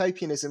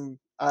utopianism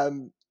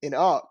in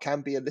art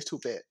can be a little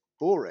bit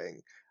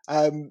boring.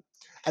 And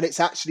it's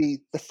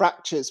actually the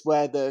fractures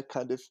where the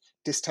kind of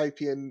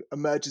dystopian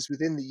emerges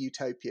within the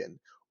utopian,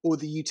 or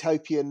the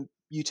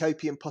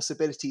utopian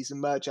possibilities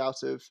emerge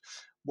out of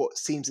what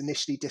seems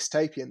initially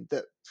dystopian,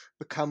 that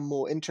become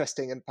more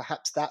interesting, and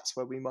perhaps that's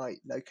where we might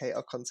locate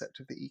our concept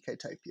of the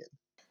ecotopian.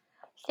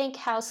 Think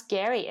how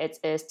scary it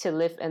is to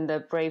live in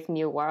the brave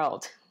new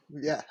world.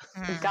 Yeah.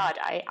 God,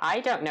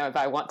 I don't know if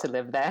I want to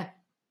live there.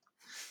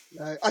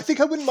 I think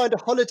I wouldn't mind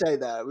a holiday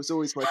there, was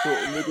always my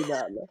thought. Maybe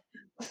that.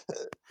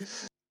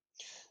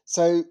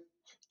 So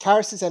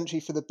Karis's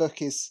entry for the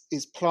book is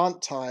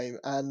Plant Time,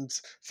 and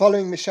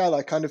following Michelle,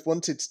 I kind of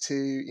wanted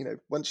to,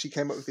 once she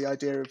came up with the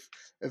idea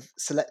of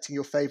selecting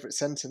your favourite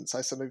sentence,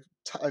 I sort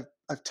of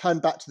I've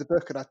turned back to the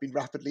book and I've been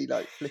rapidly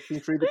flipping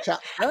through the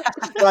chapter.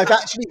 And I've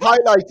actually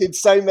highlighted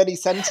so many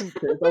sentences,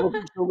 I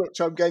wasn't sure which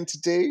I'm going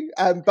to do.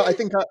 But I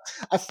think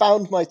I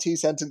found my two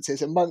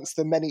sentences amongst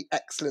the many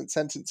excellent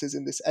sentences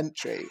in this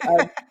entry.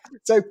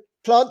 So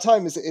Plant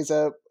Time is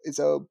a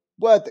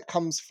word that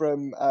comes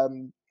from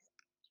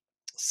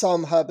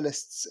some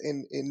herbalists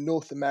in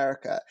North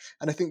America,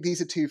 and I think these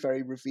are two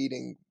very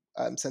revealing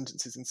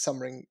sentences in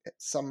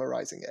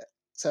summarizing it.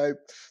 So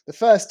the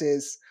first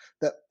is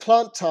that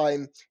plant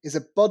time is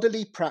a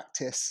bodily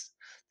practice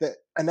that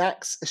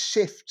enacts a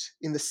shift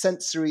in the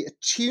sensory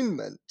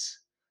attunement,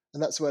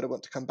 and that's the word I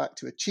want to come back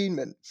to,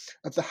 attunement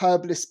of the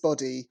herbalist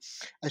body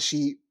as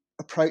she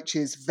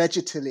approaches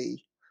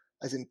vegetally,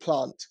 as in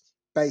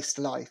plant-based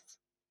life.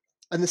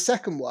 And the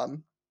second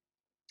one,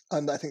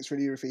 and I think it's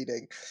really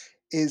revealing,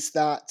 is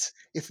that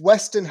if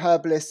Western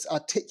herbalists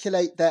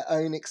articulate their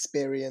own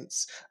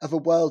experience of a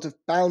world of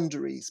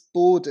boundaries,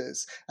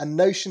 borders, and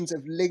notions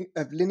of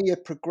linear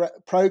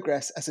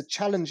progress as a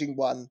challenging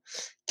one,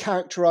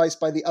 characterized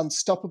by the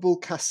unstoppable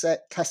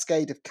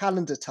cascade of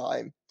calendar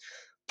time,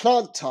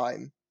 plant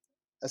time,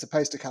 as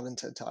opposed to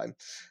calendar time,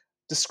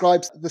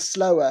 describes the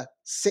slower,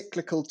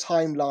 cyclical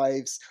time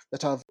lives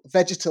that our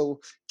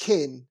vegetal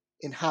kin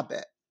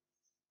inhabit.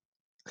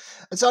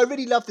 And so I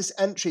really love this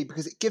entry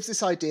because it gives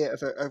this idea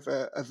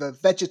of a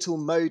vegetal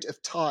mode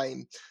of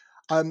time,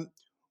 um,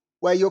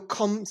 where your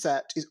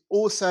concept is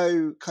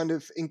also kind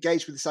of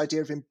engaged with this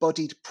idea of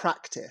embodied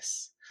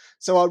practice.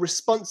 So our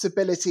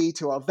responsibility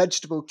to our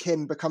vegetable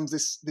kin becomes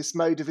this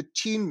mode of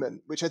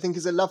attunement, which I think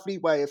is a lovely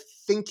way of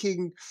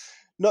thinking,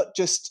 not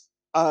just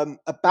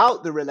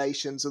about the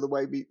relations or the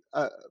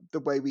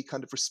way we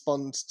kind of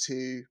respond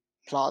to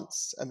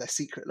plants and their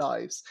secret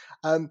lives,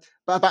 but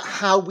about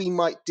how we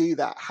might do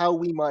that, how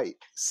we might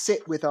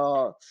sit with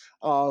our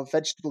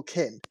vegetable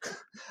kin,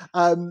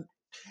 um,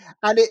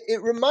 and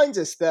it reminds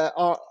us that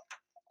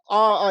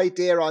our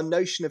idea, our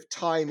notion of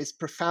time is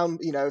profound,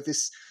 of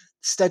this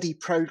steady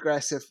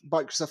progress of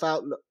Microsoft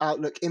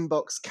Outlook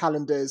inbox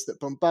calendars that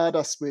bombard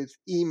us with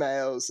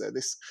emails,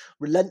 this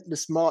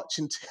relentless march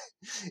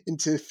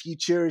into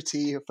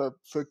futurity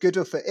for good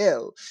or for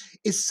ill,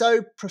 is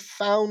so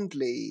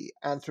profoundly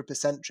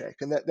anthropocentric,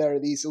 and that there are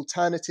these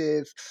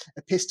alternative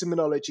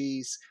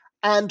epistemologies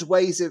and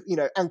ways of,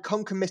 and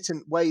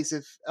concomitant ways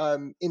of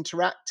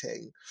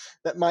interacting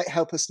that might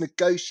help us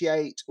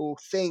negotiate or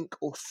think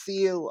or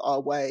feel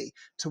our way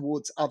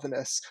towards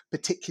otherness,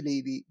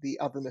 particularly the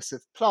otherness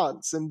of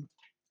plants. And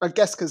I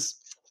guess because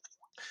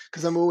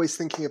I'm always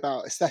thinking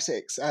about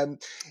aesthetics,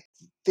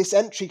 this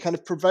entry kind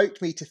of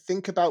provoked me to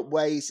think about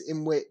ways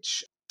in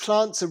which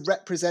plants are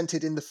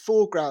represented in the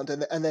foreground,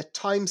 and their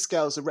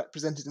timescales are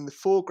represented in the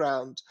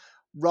foreground,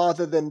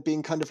 rather than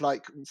being kind of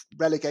like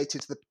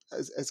relegated to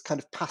as kind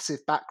of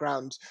passive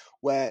background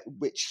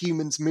which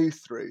humans move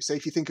through. So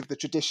if you think of the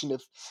tradition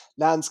of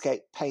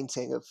landscape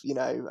painting, of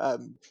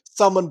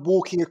someone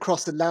walking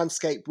across a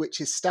landscape which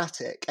is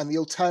static, and the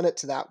alternate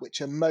to that, which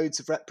are modes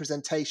of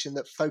representation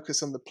that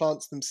focus on the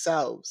plants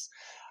themselves.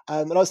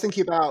 And I was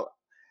thinking about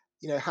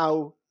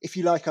how, if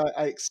you like,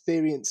 I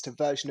experienced a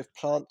version of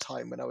Plant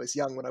Time when I was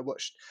young, when I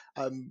watched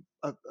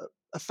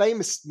a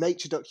famous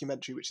nature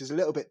documentary, which is a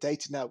little bit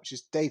dated now, which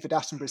is David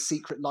Attenborough's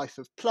Secret Life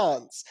of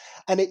Plants,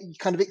 and it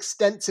kind of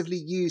extensively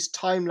used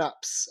time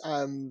lapse.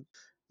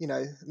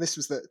 This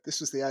was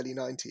the early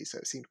 90s, so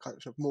it seemed kind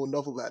of more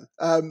novel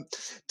then.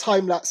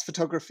 Time lapse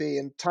photography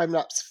and time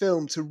lapse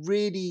film to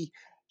really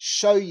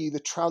show you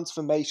the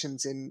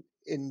transformations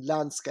in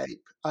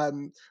landscape,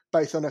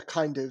 both on a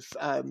kind of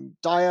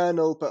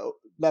diurnal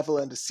level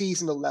and a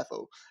seasonal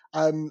level.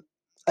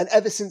 And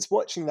ever since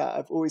watching that,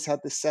 I've always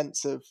had this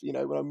sense of, when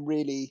I'm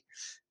really,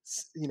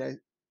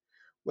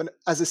 when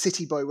as a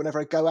city boy,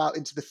 whenever I go out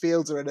into the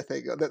fields or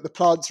anything, that the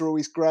plants are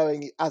always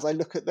growing as I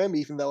look at them,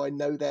 even though I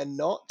know they're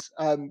not,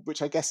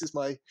 which I guess is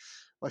my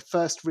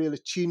first real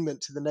attunement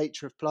to the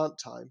nature of plant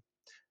time.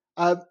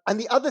 And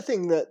the other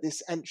thing that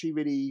this entry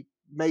really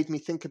made me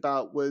think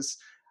about was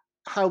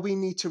how we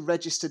need to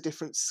register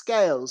different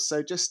scales.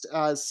 So just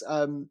as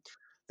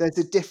there's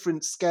a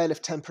different scale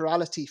of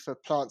temporality for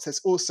plants,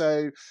 there's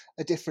also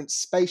a different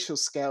spatial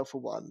scale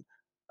for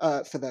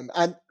them,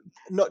 and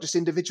not just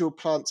individual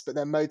plants, but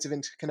their modes of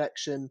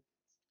interconnection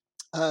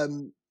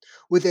um,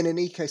 within an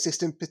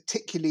ecosystem,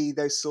 particularly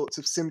those sorts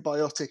of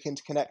symbiotic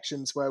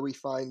interconnections where we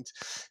find,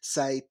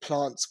 say,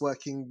 plants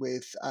working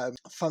with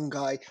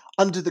fungi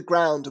under the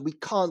ground, and we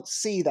can't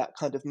see that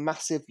kind of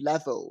massive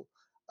level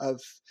of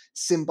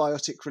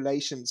symbiotic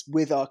relations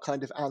with our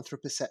kind of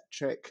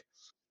anthropocentric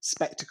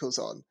spectacles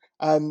on.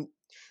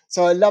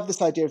 So I love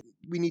this idea of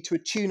we need to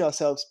attune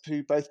ourselves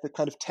to both the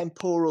kind of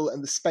temporal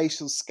and the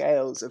spatial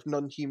scales of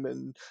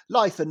non-human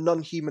life and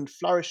non-human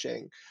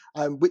flourishing,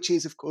 which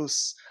is, of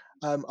course,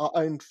 our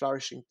own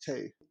flourishing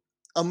too.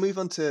 I'll move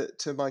on to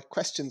my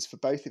questions for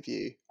both of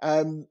you.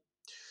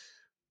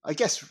 I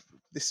guess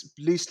this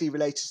loosely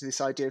related to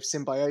this idea of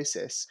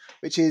symbiosis,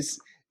 which is,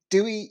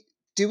 do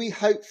we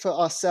hope for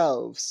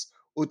ourselves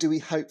or do we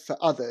hope for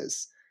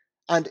others?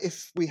 And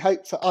if we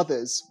hope for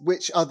others,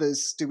 which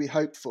others do we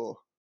hope for?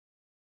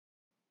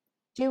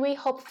 Do we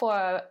hope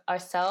for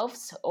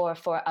ourselves or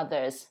for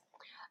others?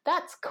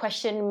 That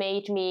question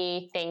made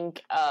me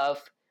think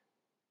of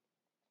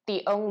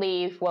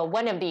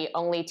one of the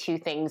only two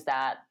things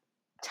that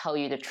tell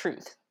you the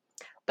truth.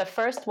 The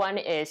first one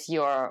is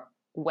your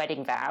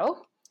wedding vow.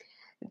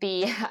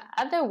 The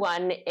other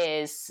one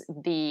is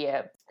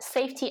the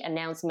safety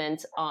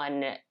announcement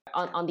on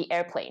the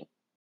airplane.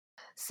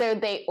 So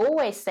they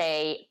always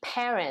say,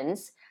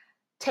 parents,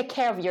 take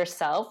care of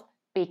yourself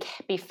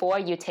before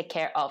you take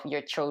care of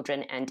your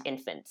children and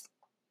infants.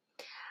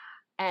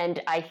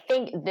 And I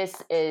think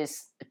this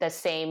is the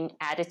same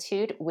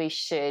attitude we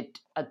should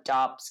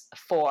adopt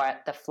for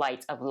the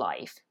flight of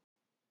life.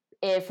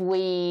 If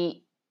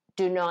we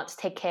do not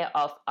take care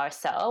of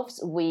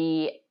ourselves,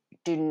 we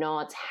do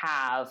not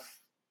have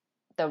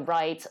the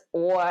right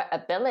or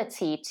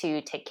ability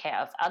to take care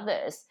of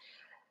others.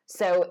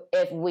 So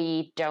if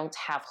we don't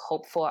have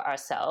hope for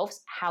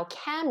ourselves, how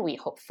can we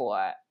hope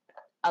for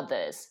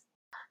others?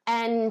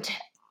 And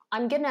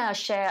I'm gonna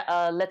share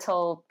a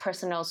little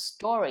personal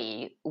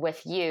story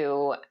with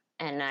you,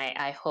 and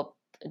I hope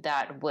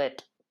that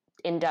would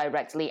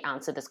indirectly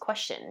answer this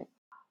question.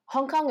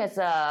 Hong Kong is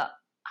a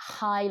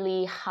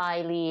highly,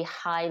 highly,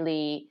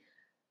 highly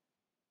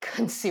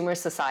consumer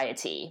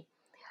society.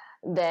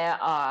 There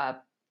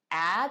are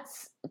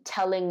ads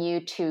telling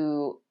you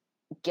to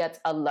get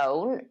a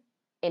loan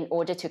in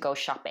order to go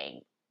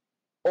shopping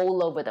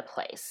all over the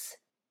place.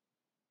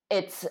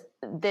 It's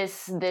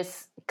this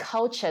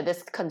culture,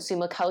 this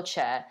consumer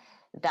culture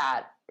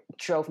that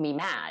drove me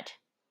mad.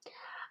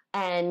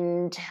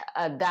 And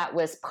that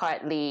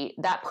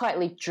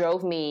partly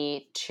drove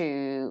me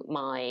to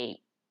my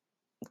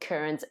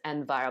current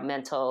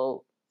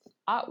environmental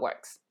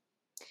artworks.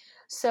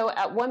 So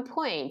at one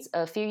point,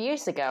 a few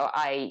years ago,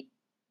 I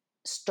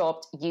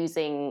stopped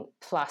using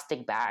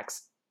plastic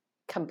bags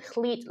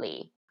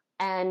completely.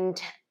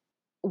 And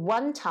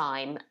one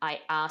time, I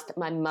asked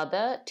my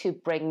mother to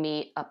bring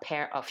me a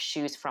pair of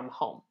shoes from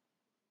home.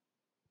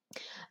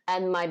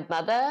 And my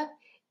mother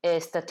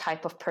is the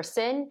type of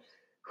person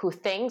who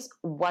thinks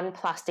one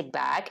plastic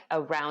bag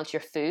around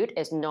your food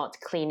is not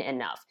clean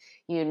enough.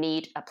 You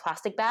need a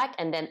plastic bag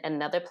and then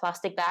another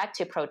plastic bag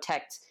to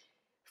protect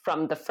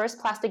from the first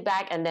plastic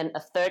bag, and then a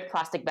third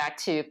plastic bag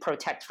to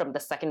protect from the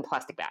second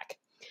plastic bag.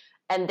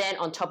 And then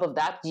on top of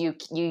that, you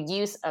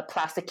use a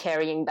plastic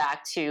carrying bag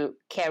to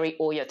carry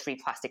all your 3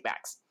 plastic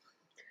bags.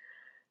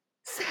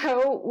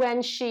 So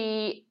when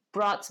she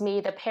brought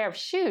me the pair of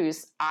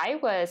shoes, I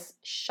was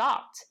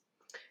shocked.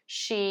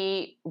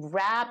 She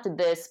wrapped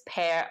this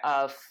pair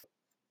of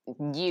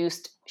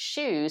used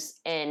shoes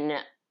in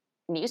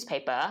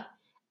newspaper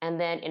and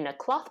then in a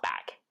cloth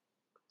bag.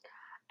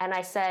 And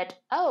I said,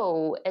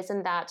 "Oh,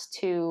 isn't that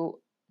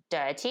too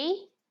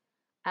dirty?"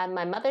 And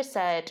my mother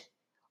said,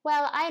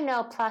 "Well, I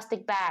know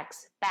plastic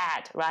bags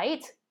bad,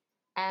 right?"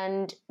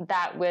 And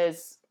that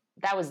was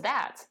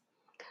that.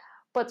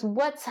 But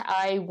what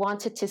I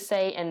wanted to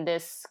say in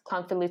this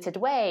convoluted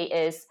way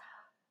is,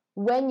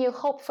 when you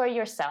hope for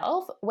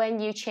yourself, when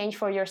you change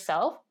for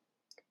yourself,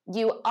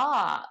 you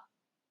are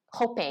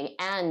hoping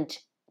and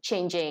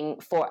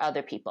changing for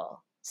other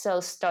people.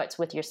 So starts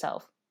with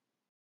yourself.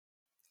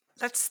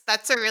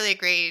 That's a really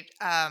great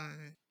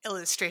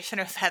illustration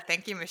of that.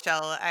 Thank you,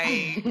 Michelle.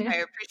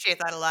 I appreciate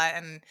that a lot.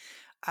 And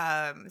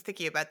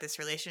thinking about this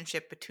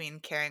relationship between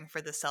caring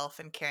for the self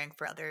and caring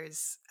for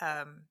others.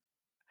 I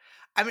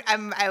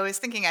was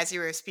thinking as you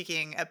were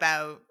speaking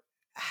about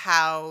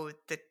how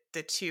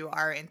the two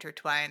are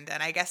intertwined,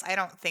 and I guess I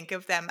don't think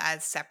of them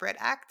as separate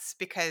acts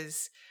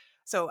because.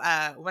 So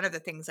one of the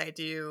things I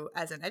do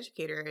as an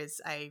educator is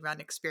I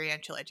run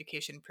experiential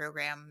education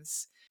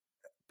programs.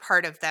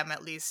 Part of them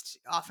at least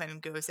often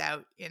goes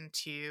out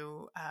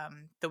into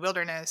the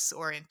wilderness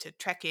or into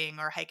trekking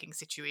or hiking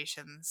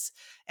situations.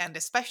 And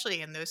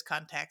especially in those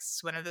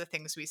contexts, one of the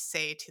things we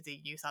say to the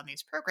youth on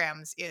these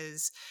programs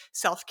is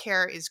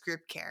self-care is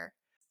group care,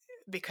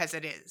 because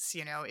it is.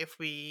 If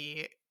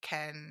we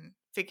can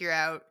figure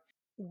out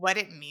what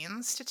it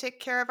means to take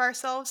care of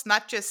ourselves,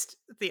 not just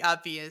the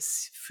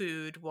obvious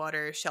food,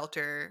 water,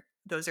 shelter,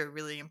 those are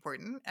really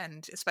important.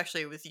 And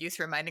especially with youth,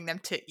 reminding them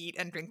to eat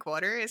and drink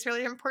water is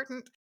really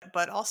important.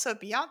 But also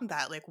beyond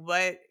that, like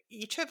what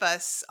each of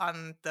us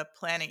on the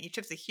planet, each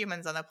of the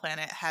humans on the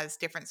planet has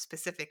different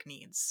specific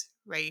needs,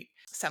 right?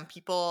 Some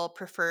people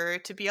prefer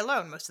to be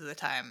alone most of the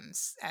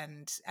times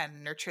and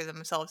nurture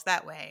themselves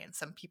that way. And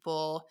some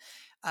people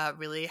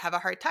really have a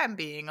hard time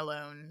being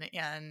alone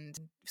and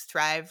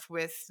thrive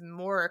with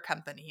more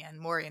company and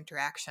more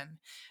interaction.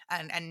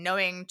 And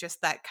knowing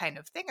just that kind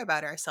of thing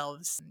about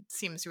ourselves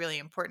seems really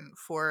important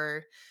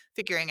for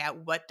figuring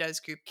out what does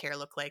group care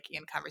look like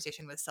in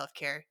conversation with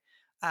self-care.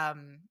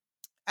 um,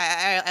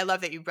 I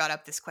love that you brought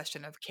up this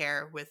question of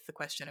care with the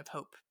question of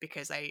hope,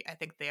 because I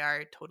think they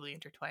are totally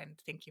intertwined.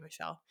 Thank you,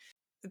 Michelle.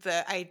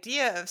 The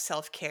idea of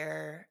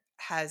self-care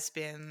has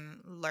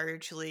been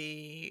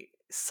largely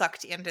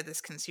sucked into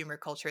this consumer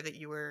culture that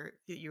you were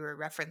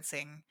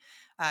referencing,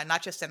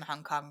 not just in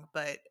Hong Kong,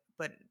 but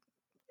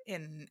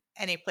in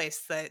any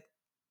place that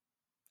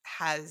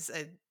has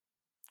a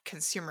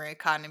consumer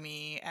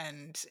economy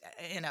and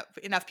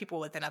enough people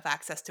with enough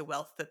access to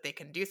wealth that they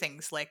can do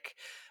things like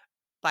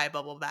buy a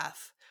bubble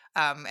bath.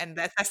 And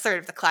that's sort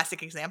of the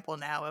classic example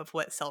now of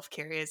what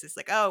self-care is. It's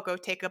like, oh, go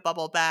take a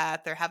bubble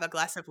bath or have a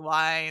glass of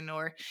wine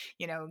or,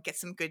 get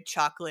some good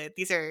chocolate.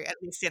 These are, at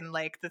least in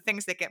like the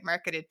things that get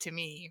marketed to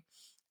me.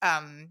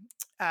 Um,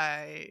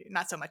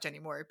 Not so much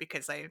anymore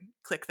because I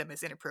click them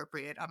as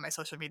inappropriate on my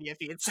social media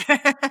feeds.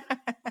 But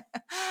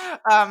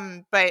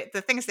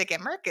the things that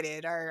get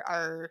marketed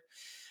are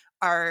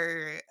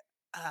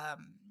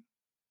um,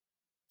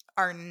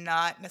 are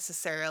not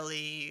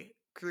necessarily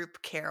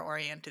group care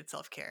oriented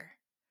self-care.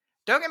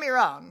 Don't get me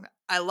wrong,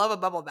 I love a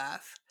bubble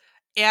bath.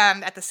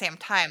 And at the same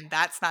time,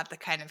 that's not the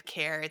kind of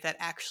care that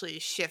actually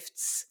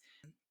shifts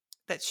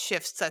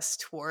us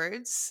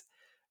towards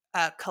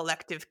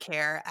collective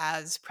care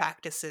as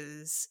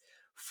practices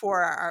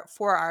for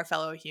our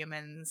fellow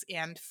humans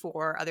and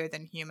for other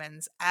than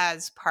humans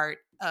as part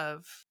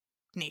of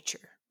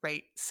nature,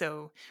 right?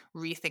 So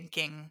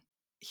rethinking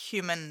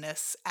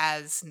humanness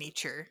as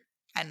nature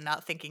and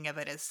not thinking of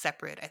it as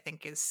separate, I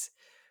think, is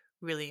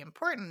really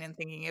important in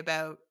thinking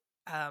about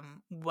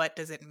what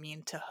does it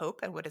mean to hope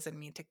and what does it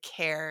mean to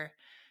care,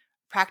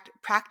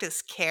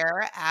 practice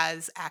care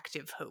as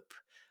active hope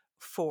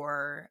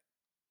for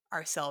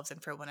ourselves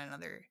and for one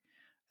another.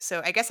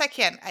 So I guess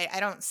I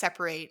don't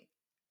separate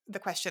the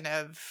question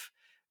of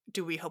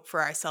do we hope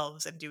for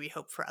ourselves and do we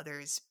hope for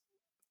others,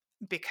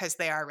 because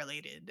they are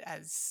related,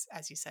 as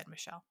you said,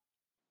 Michelle.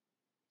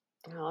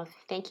 Oh,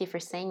 thank you for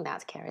saying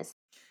that, Karis.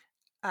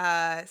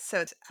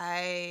 So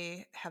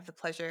I have the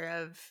pleasure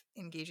of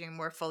engaging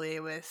more fully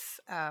with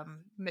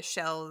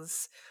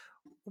Michelle's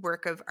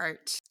work of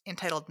art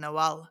entitled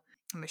Nawal.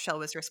 Michelle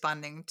was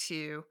responding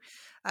to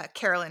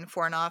Carolyn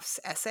Fornoff's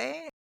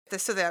essay.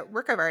 So the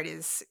work of art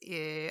is,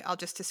 I'll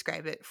just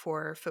describe it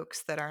for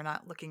folks that are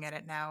not looking at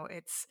it now.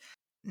 It's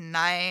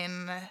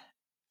 9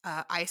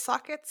 eye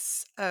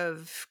sockets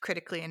of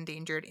critically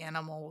endangered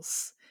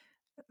animals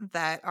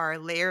that are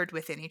layered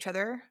within each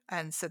other,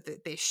 and so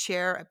that they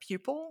share a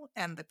pupil,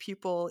 and the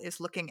pupil is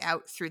looking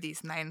out through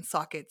these 9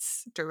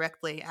 sockets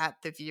directly at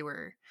the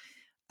viewer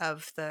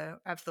of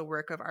the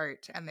work of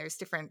art. And there's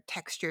different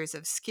textures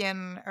of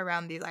skin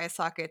around these eye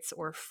sockets,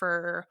 or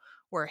fur,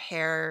 or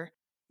hair.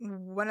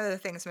 One of the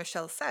things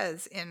Michelle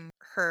says in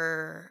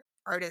her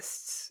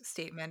artist's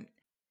statement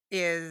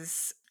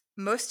is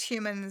most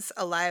humans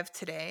alive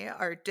today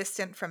are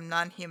distant from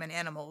non-human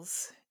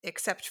animals,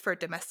 except for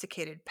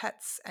domesticated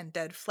pets and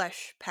dead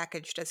flesh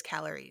packaged as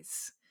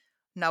calories.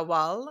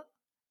 Nawal,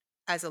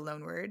 as a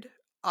loanword,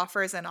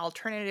 offers an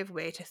alternative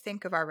way to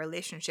think of our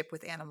relationship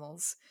with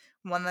animals,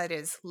 one that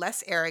is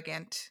less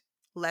arrogant,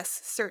 less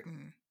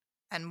certain,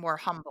 and more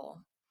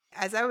humble.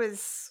 As I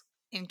was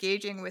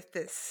engaging with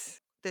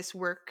this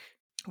work,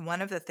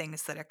 one of the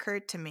things that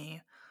occurred to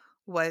me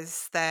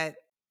was that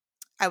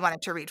I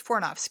wanted to read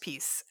Fornoff's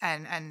piece,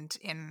 and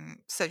in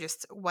so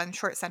just one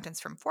short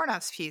sentence from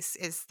Fornoff's piece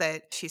is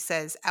that she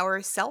says,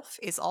 "Our self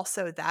is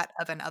also that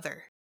of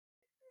another."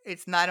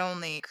 It's not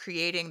only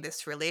creating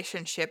this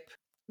relationship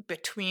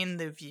between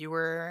the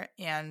viewer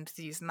and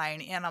these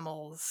 9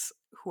 animals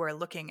who are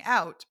looking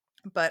out,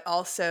 but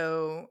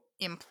also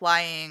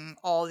implying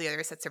all the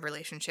other sets of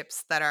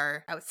relationships that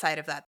are outside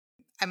of that.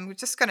 I'm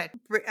just going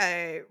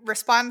to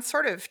respond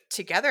sort of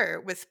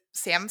together with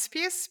Sam's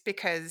piece,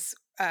 because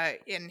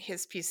in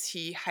his piece,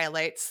 he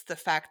highlights the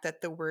fact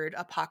that the word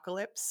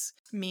apocalypse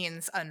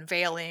means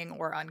unveiling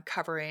or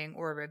uncovering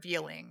or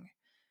revealing.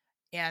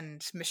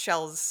 And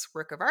Michelle's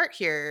work of art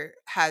here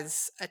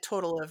has a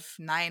total of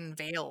 9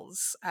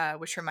 veils,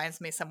 which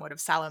reminds me somewhat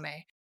of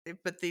Salome.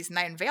 But these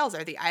 9 veils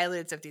are the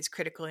eyelids of these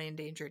critically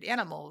endangered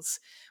animals,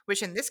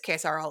 which in this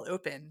case are all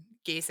open,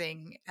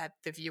 gazing at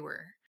the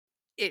viewer.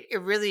 It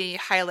really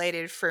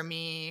highlighted for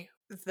me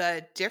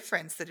the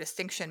difference, the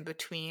distinction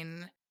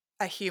between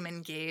a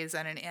human gaze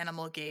and an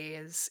animal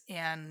gaze,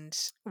 and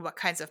what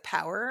kinds of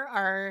power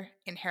are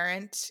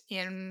inherent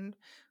in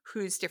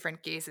whose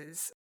different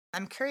gazes.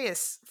 I'm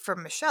curious,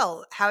 from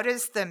Michelle, how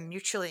does the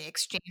mutually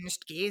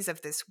exchanged gaze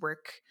of this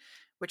work,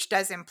 which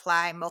does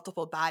imply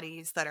multiple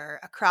bodies that are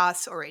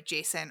across or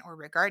adjacent or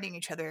regarding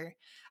each other,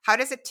 how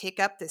does it take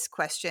up this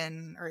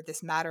question or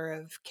this matter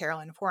of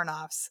Carolyn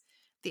Fornoff's,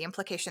 the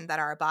implication that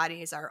our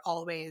bodies are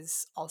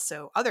always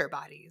also other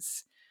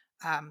bodies?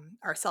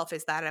 Our self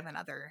is that of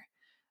another.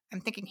 I'm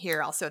thinking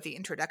here also of the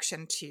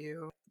introduction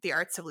to The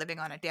Arts of Living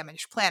on a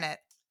Damaged Planet,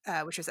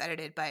 which was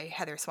edited by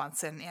Heather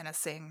Swanson, Anna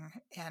Singh,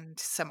 and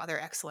some other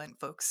excellent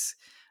folks.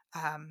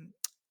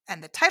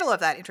 And the title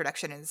of that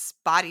introduction is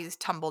Bodies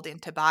Tumbled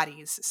into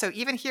Bodies. So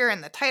even here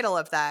in the title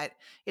of that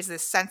is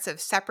this sense of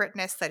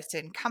separateness that is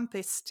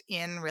encompassed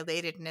in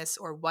relatedness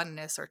or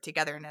oneness or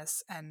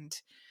togetherness.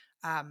 And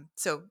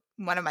so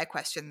one of my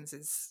questions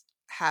is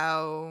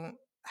how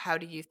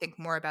do you think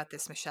more about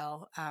this,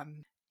 Michelle?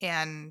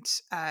 And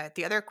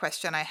the other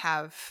question I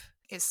have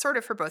is sort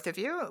of for both of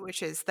you,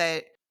 which is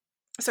that,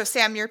 so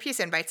Sam, your piece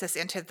invites us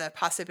into the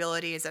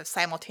possibilities of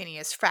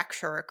simultaneous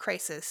fracture or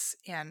crisis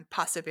and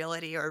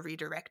possibility or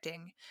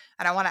redirecting.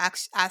 And I want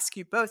to ask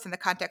you both, in the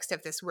context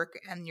of this work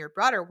and your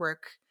broader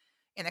work,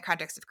 in the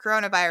context of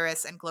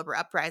coronavirus and global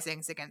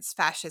uprisings against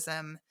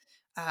fascism,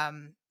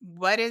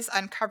 what is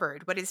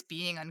uncovered? What is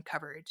being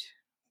uncovered?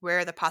 Where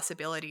are the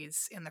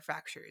possibilities in the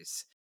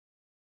fractures?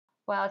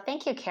 Well,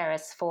 thank you,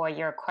 Karis, for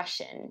your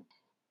question.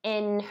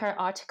 In her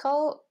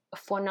article,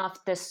 Fornoff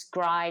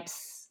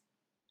describes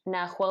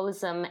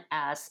Nahualism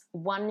as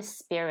one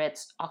spirit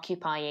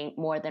occupying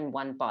more than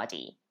one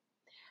body,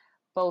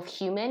 both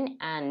human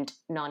and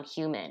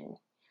non-human.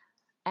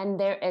 And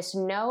there is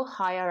no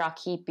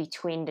hierarchy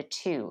between the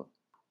two.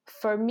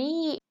 For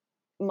me,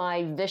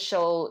 my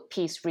visual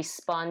piece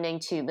responding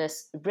to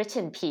this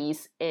written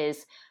piece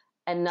is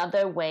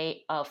another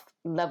way of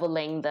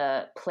leveling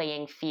the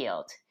playing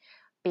field,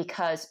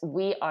 because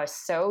we are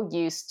so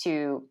used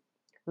to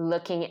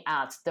looking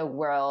at the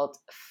world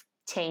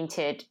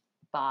tainted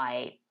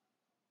by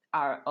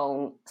our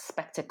own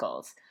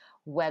spectacles,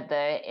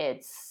 whether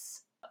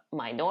it's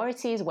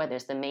minorities, whether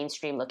it's the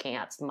mainstream looking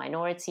at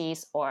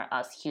minorities, or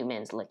us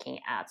humans looking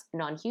at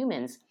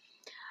non-humans.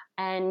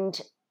 And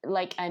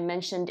like I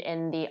mentioned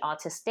in the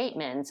artist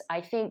statement, I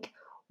think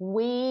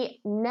we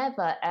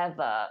never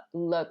ever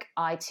look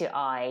eye to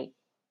eye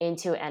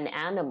into an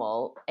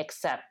animal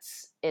except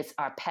it's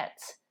our pet,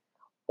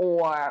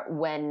 or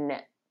when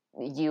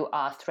you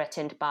are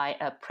threatened by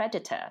a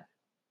predator.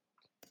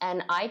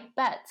 And I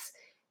bet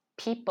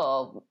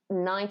people,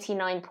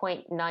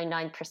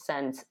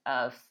 99.99%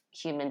 of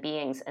human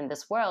beings in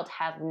this world,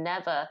 have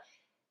never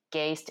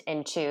gazed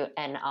into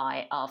an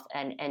eye of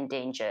an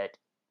endangered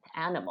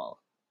animal.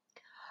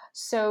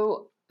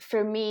 So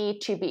for me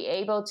to be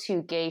able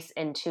to gaze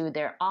into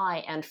their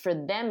eye and for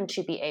them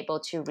to be able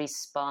to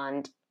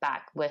respond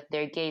back with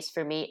their gaze,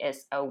 for me,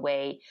 is a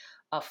way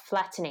of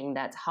flattening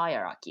that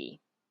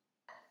hierarchy.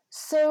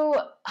 So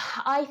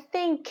I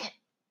think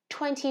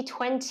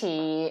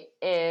 2020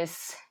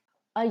 is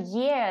a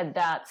year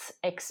that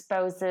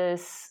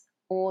exposes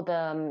all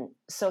the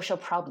social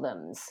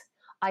problems.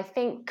 I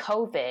think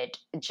COVID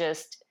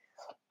just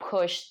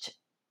pushed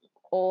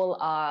all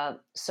our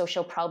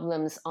social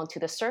problems onto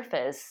the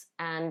surface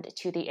and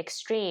to the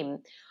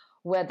extreme,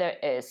 whether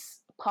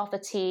it's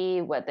poverty,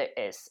 whether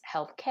it's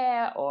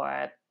healthcare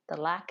or the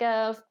lack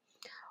of,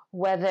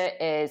 whether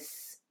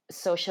it's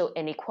social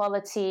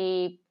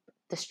inequality,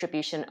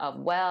 distribution of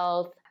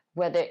wealth,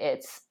 whether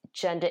it's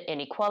gender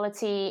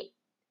inequality,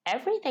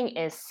 everything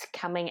is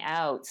coming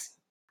out.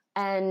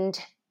 And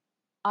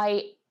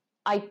I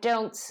I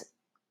don't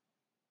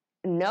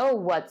know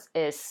what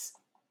is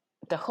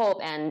the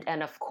hope,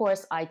 and of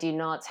course I do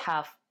not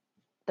have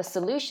the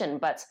solution,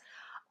 but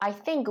I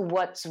think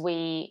what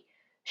we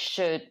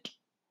should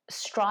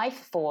strive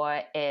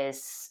for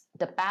is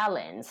the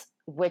balance,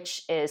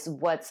 which is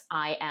what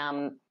I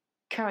am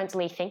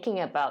currently thinking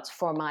about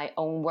for my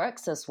own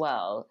works as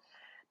well.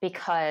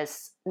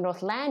 Because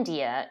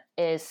Northlandia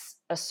is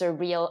a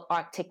surreal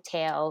Arctic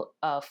tale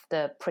of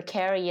the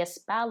precarious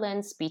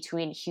balance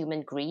between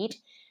human greed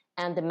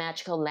and the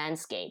magical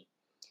landscape,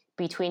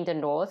 between the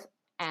North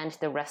and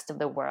the rest of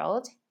the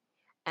world,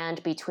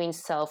 and between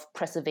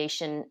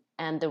self-preservation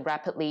and the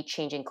rapidly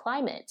changing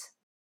climate.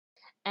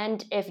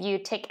 And if you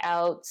take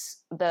out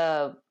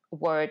the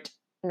word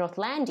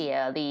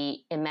Northlandia, the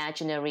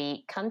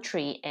imaginary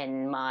country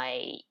in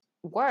my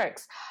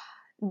works,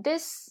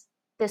 this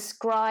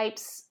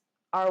describes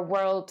our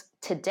world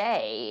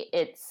today.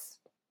 It's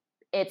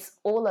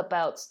all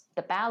about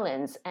the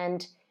balance,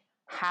 and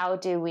how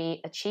do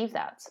we achieve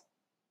that?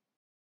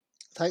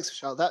 Thanks,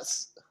 Michelle.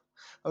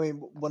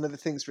 One of the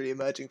things really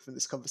emerging from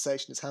this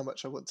conversation is how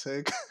much I want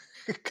to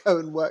go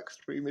and work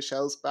through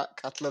Michelle's back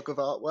catalogue of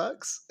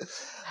artworks,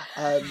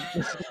 I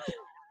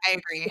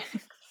agree.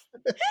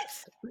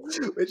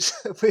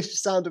 which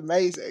sound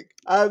amazing.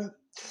 Oh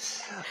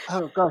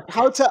God,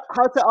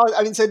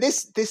 I mean, so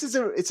this is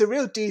it's a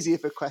real doozy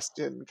of a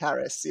question,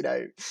 Karis.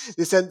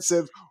 The sense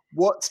of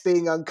what's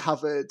being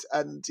uncovered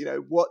and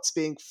what's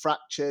being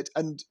fractured,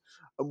 and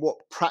what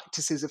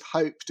practices of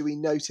hope do we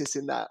notice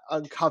in that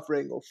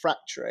uncovering or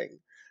fracturing.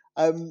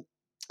 And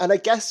I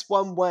guess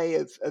one way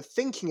of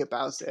thinking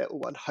about it, or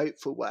one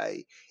hopeful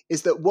way,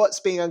 is that what's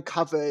being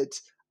uncovered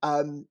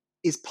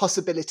is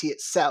possibility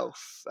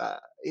itself,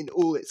 in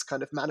all its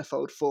kind of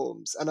manifold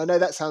forms. And I know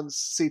that sounds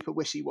super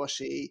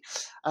wishy-washy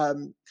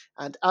and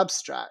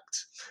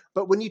abstract,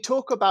 but when you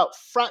talk about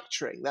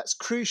fracturing, that's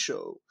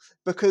crucial,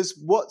 because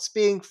what's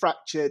being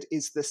fractured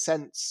is the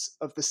sense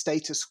of the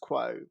status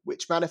quo,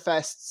 which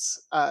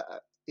manifests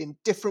in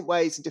different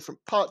ways in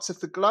different parts of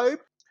the globe,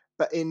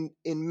 but in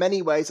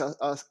many ways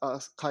are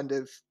kind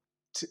of,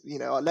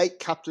 our late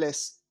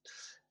capitalist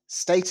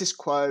status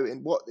quo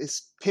in what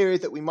is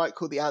period that we might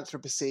call the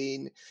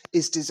Anthropocene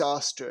is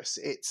disastrous.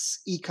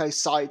 It's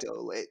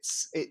ecocidal.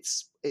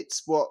 It's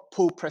what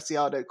Paul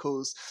Preciado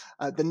calls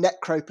the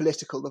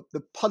necropolitical,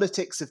 the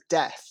politics of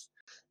death,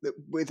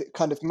 with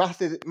kind of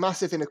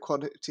massive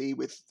inequality,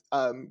 with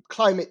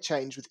climate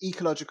change, with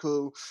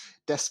ecological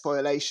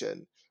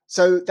despoilation.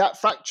 So that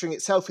fracturing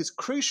itself is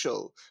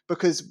crucial,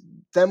 because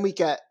then we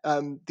get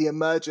the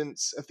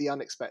emergence of the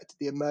unexpected,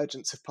 the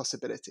emergence of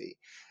possibility.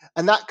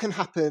 And that can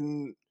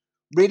happen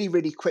really,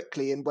 really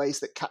quickly in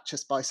ways that catch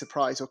us by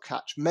surprise, or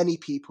catch many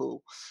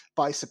people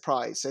by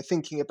surprise. So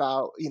thinking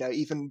about,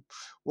 even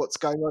what's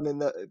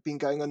been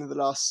going on in the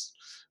last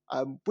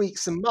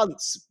weeks and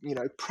months,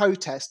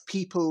 protest,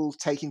 people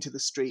taking to the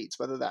streets,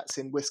 whether that's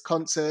in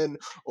Wisconsin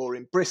or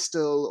in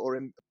Bristol or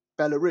in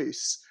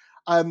Belarus.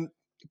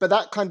 But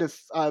that kind of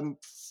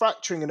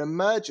fracturing and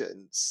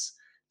emergence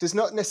does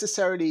not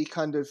necessarily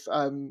kind of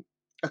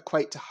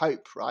equate to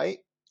hope, right?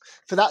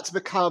 For that to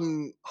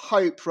become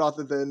hope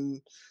rather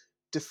than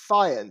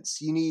defiance,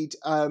 you need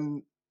a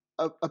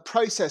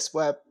process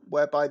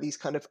whereby these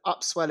kind of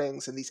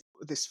upswellings and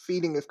this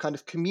feeling of kind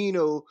of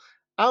communal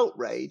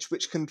outrage,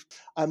 which can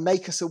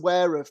make us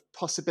aware of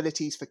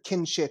possibilities for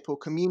kinship or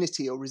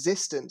community or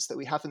resistance that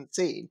we haven't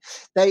seen,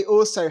 they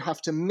also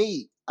have to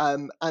meet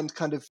and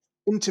kind of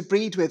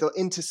interbreed with or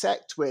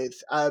intersect with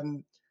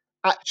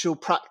actual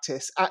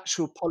practice,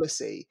 actual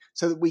policy,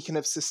 so that we can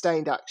have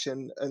sustained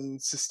action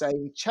and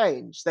sustained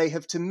change. They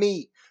have to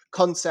meet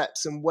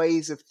concepts and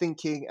ways of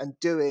thinking and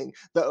doing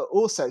that are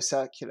also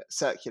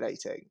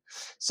circulating.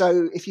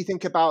 So if you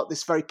think about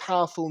this very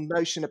powerful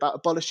notion about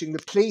abolishing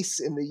the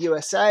police in the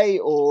USA,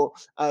 or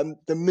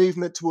the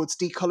movement towards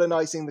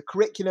decolonizing the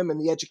curriculum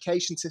and the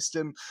education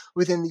system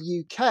within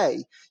the UK,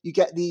 you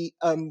get the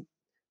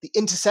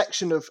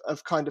intersection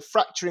of kind of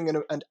fracturing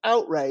and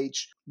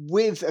outrage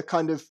with a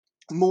kind of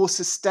more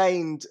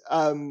sustained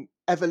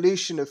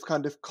evolution of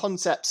kind of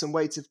concepts and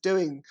ways of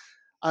doing.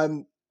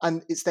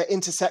 And it's their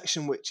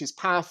intersection which is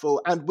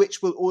powerful, and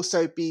which will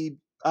also be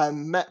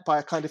met by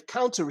a kind of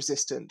counter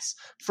resistance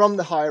from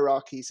the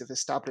hierarchies of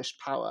established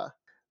power.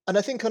 And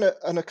I think on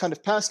a kind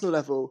of personal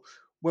level,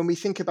 when we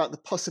think about the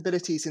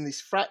possibilities in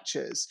these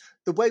fractures,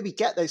 the way we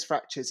get those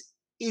fractures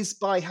is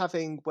by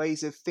having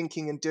ways of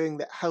thinking and doing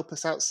that help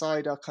us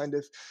outside our kind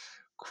of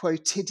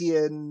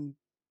quotidian,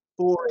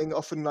 boring,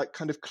 often like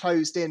kind of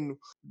closed in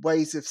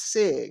ways of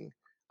seeing.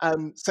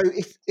 So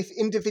if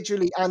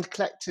individually and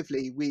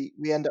collectively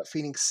we end up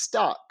feeling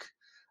stuck,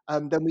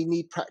 then we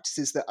need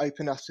practices that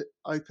open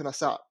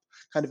us up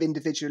kind of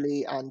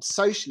individually and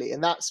socially.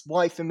 And that's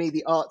why for me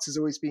the arts has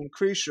always been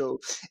crucial,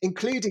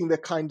 including the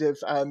kind of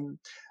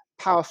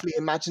powerfully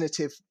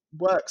imaginative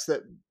works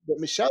that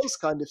Michelle's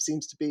kind of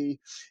seems to be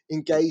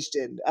engaged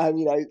in.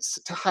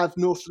 To have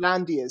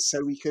Northlandias,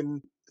 so we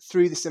can,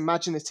 through this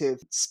imaginative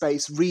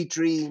space,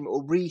 redream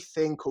or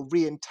rethink or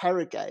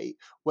reinterrogate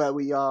where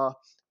we are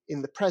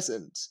in the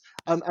present.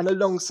 And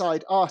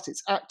alongside art,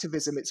 it's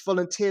activism, it's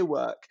volunteer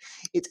work,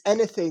 it's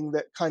anything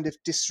that kind of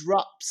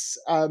disrupts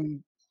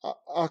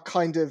our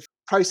kind of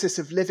process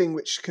of living,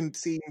 which can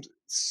seem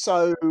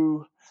so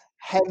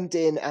hemmed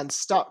in and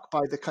stuck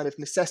by the kind of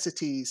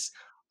necessities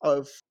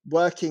of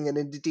working and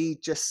indeed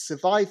just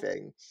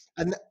surviving.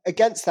 And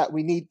against that,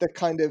 we need the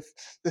kind of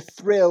the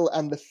thrill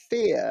and the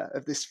fear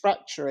of this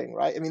fracturing,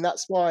 right? I mean,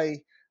 that's why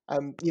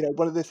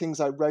one of the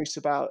things I wrote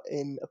about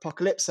in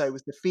Apocalypso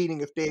was the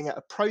feeling of being at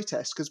a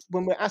protest, because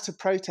when we're at a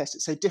protest,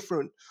 it's so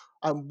different.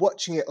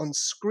 Watching it on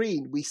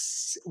screen, we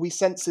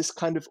sense this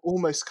kind of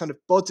almost kind of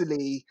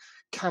bodily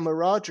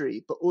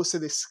camaraderie, but also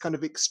this kind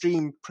of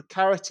extreme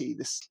precarity,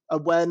 this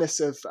awareness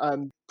of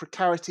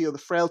precarity or the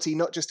frailty,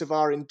 not just of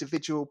our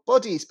individual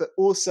bodies, but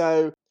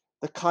also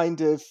the kind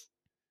of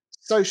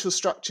social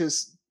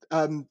structures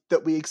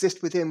that we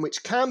exist within,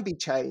 which can be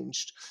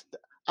changed,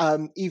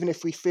 even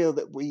if we feel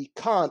that we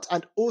can't,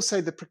 and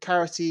also the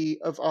precarity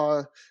of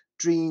our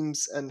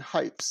dreams and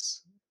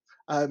hopes.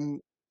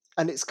 And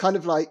it's kind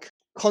of like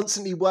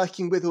constantly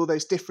working with all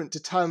those different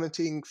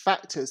determining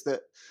factors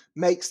that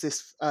makes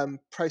this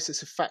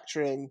process of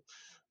factoring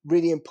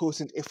really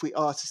important if we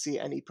are to see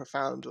any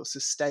profound or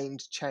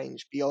sustained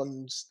change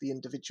beyond the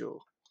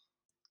individual.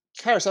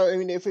 Kara, so I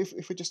mean, if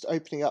we're just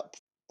opening up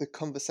the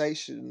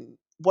conversation,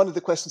 one of the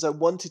questions I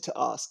wanted to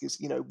ask is,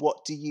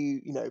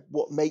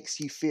 what makes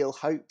you feel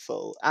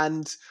hopeful?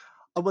 And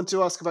I want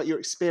to ask about your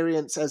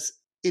experience as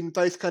in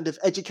both kind of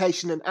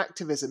education and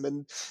activism,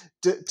 and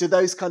do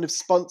those kind of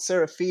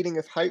sponsor a feeling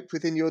of hope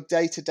within your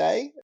day to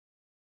day?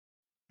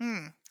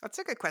 That's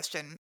a good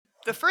question.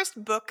 The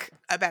first book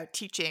about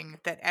teaching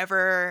that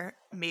ever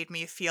made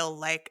me feel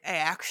like I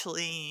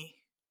actually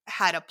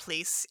had a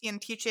place in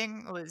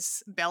teaching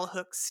was Bell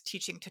Hooks'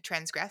 Teaching to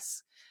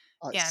Transgress.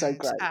 Oh, it's so And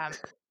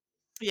great.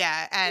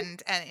 yeah,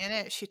 and in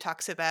it she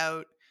talks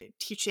about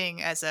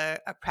teaching as a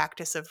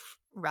practice of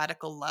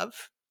radical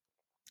love.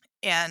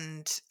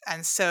 And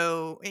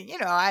so,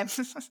 I'm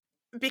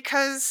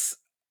because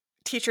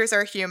teachers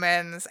are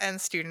humans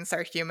and students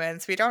are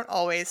humans, we don't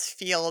always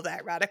feel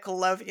that radical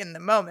love in the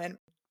moment.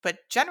 But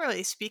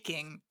generally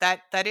speaking,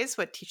 that is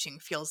what teaching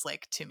feels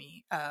like to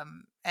me.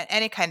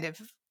 Any kind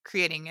of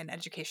creating an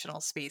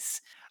educational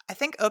space. I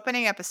think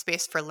opening up a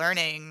space for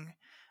learning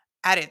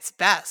at its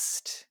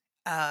best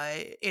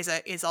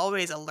is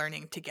always a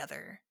learning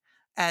together,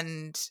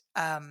 and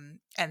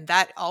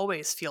that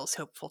always feels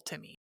hopeful to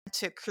me.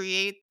 To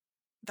create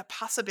the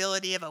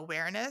possibility of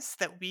awareness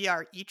that we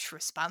are each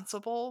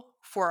responsible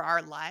for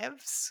our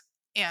lives,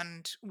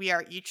 and we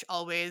are each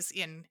always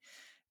in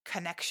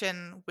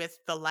connection with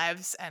the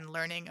lives and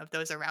learning of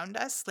those around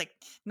us, like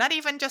not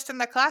even just in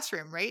the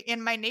classroom, right?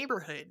 In my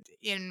neighborhood,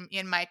 in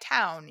my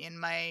town, in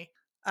my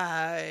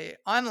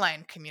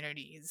online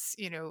communities.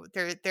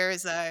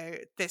 There's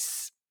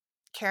this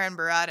Karen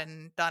Barat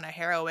and Donna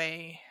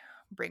Haraway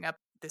bring up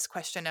this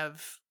question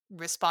of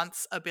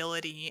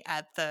responsibility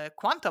at the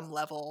quantum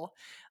level,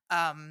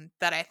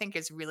 that I think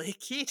is really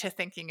key to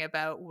thinking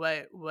about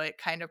what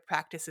kind of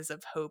practices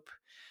of hope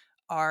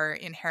are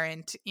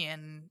inherent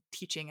in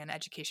teaching and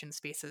education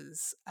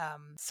spaces.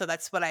 So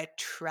that's what I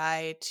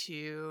try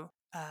to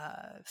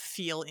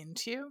feel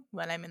into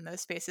when I'm in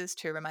those spaces,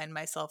 to remind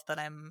myself that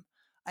I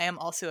am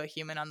also a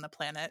human on the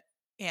planet,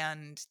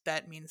 and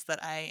that means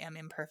that I am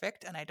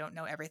imperfect and I don't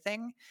know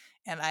everything,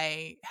 and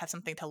I have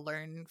something to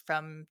learn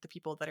from the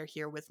people that are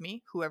here with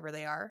me, whoever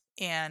they are,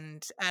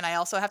 and I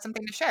also have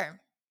something to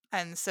share.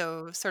 And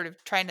so, sort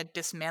of trying to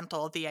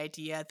dismantle the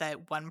idea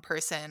that one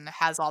person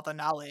has all the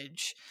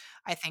knowledge,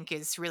 I think,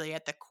 is really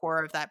at the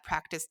core of that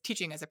practice,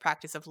 teaching as a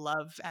practice of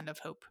love and of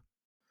hope.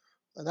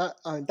 And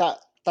that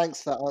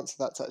thanks for that answer.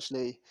 That's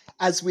actually,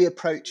 as we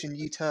approach a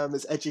new term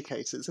as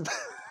educators,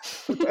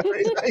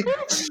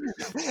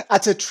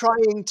 at a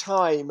trying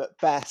time at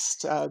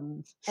best.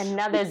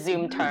 Another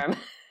Zoom term.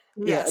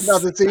 Yeah, Yes,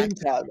 another Zoom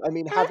exactly. term. I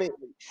mean,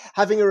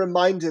 having a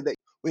reminder that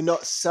we're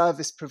not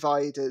service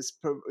providers,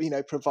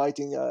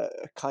 providing a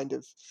kind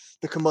of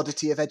the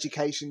commodity of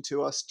education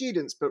to our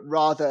students, but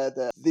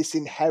rather this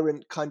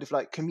inherent kind of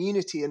like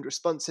community and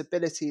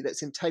responsibility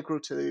that's integral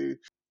to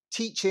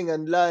teaching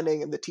and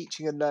learning, and the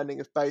teaching and learning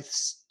of both,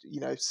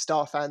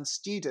 staff and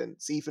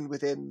students, even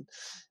within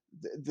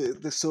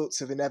the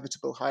sorts of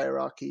inevitable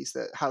hierarchies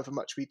that, however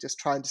much we just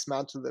try and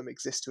dismantle them,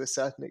 exist to a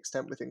certain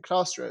extent within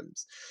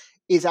classrooms,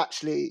 is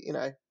actually,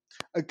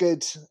 a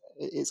good,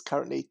 it's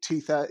currently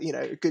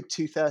 2:30, a good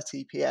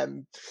 2:30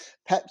 p.m.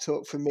 pep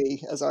talk for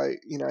me, as I,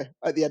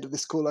 at the end of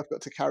this call I've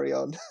got to carry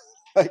on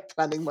like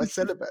planning my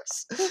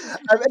syllabus.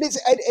 And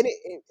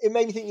it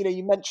made me think,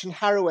 you mentioned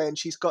Haraway, and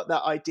she's got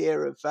that idea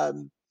of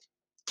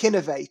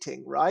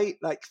kinnovating, right?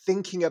 Like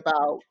thinking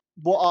about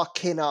what our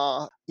kin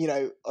are,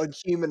 on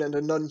human and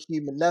a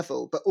non-human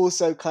level, but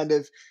also kind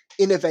of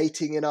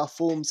innovating in our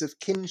forms of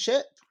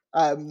kinship.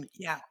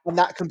 Yeah, And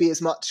that can be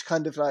as much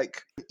kind of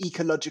like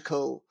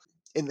ecological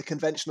in the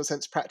conventional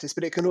sense of practice,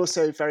 but it can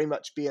also very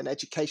much be an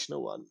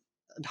educational one,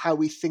 and how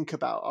we think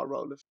about our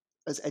role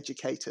as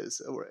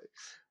educators, or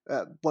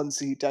ones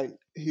who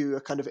are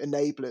kind of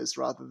enablers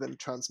rather than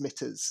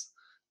transmitters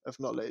of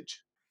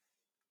knowledge.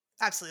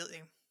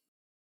 absolutely.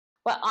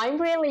 Well,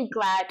 I'm really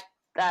glad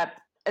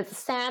that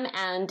Sam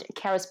and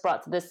Karis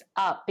brought this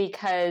up,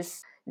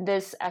 because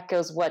this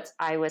echoes what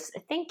I was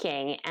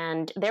thinking.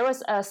 And there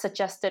was a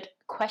suggested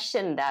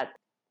question that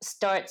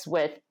starts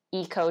with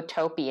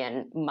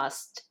ecotopian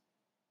must.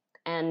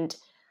 And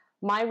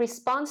my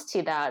response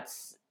to that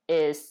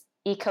is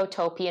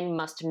ecotopian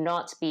must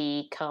not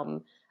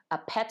become a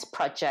pet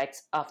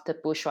project of the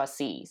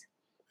bourgeoisie.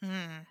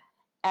 Hmm.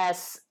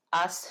 As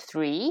us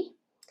three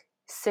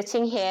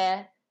sitting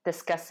here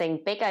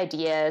discussing big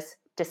ideas,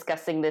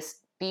 discussing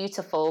this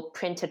beautiful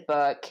printed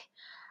book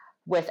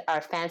with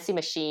our fancy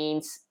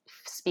machines,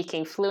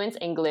 speaking fluent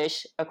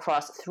English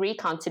across 3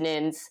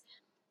 continents,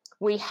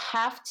 we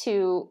have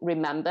to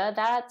remember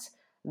that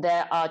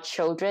there are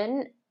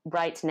children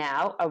right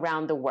now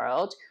around the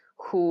world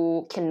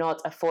who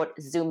cannot afford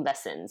Zoom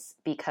lessons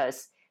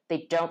because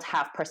they don't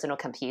have personal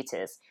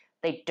computers,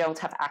 they don't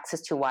have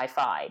access to Wi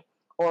Fi,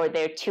 or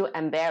they're too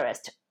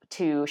embarrassed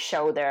to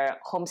show their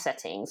home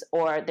settings,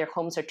 or their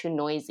homes are too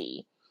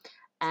noisy.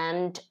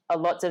 And a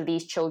lot of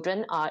these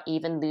children are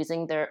even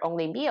losing their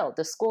only meal,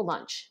 the school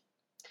lunch.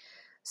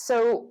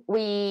 So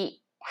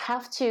we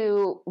have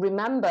to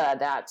remember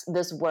that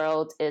this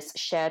world is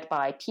shared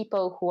by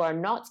people who are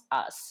not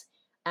us,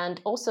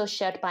 and also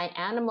shared by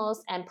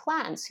animals and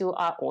plants who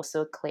are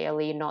also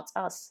clearly not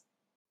us.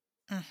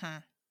 Hmm.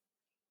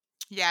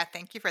 Yeah,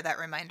 thank you for that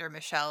reminder,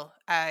 Michelle.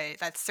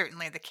 That's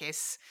certainly the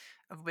case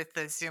with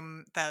the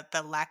Zoom,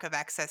 the lack of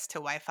access to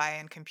Wi-Fi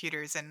and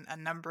computers in a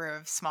number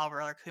of small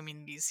rural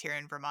communities here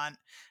in Vermont,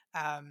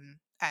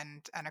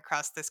 and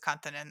across this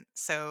continent.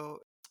 So,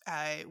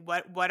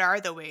 what are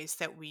the ways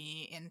that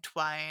we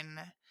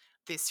entwine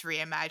this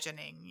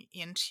reimagining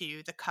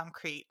into the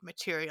concrete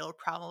material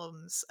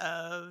problems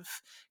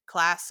of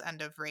class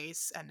and of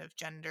race and of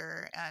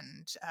gender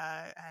and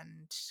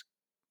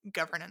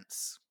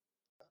governance?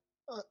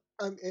 Uh,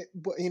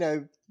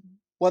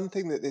 one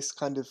thing that this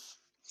kind of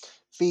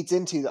feeds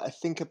into, that I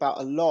think about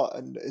a lot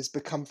and has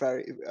become,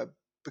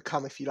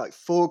 if you like,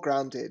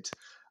 foregrounded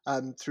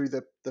through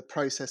the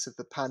process of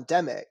the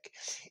pandemic,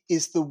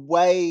 is the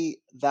way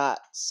that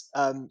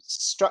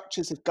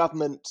structures of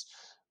government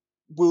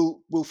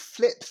will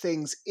flip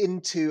things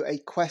into a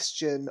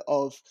question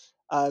of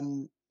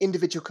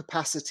individual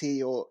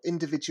capacity, or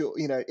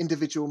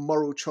individual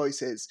moral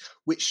choices,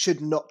 which should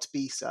not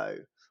be so,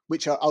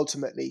 which are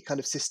ultimately kind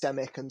of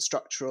systemic and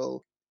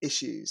structural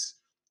issues.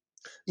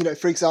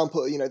 For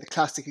example, the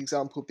classic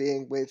example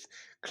being with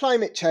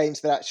climate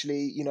change, that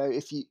actually,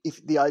 if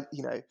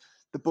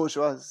the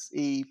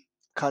bourgeoisie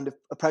kind of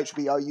approach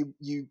would be, oh,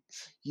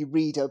 you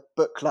read a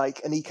book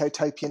like An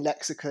Ecotopian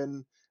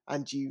Lexicon,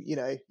 and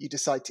you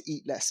decide to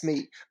eat less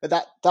meat, but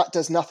that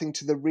does nothing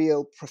to the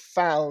real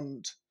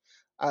profound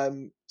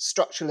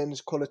structural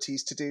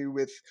inequalities to do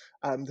with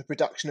the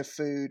production of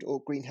food,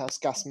 or greenhouse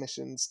gas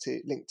emissions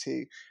linked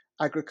to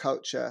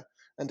agriculture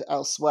and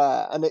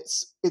elsewhere. And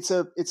it's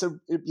a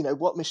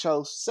what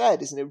Michelle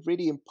said is a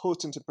really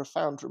important and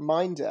profound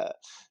reminder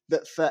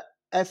that for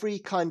every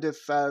kind of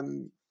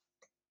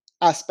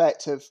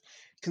aspect of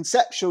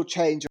conceptual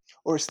change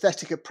or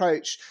aesthetic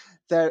approach,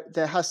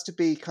 there has to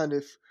be kind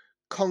of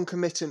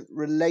concomitant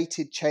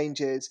related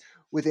changes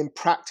within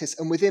practice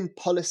and within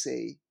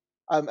policy.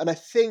 And I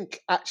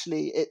think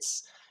actually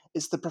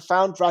It's the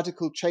profound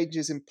radical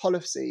changes in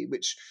policy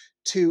which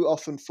too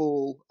often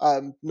fall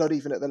not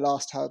even at the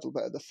last hurdle,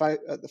 but at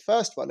the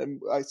first one.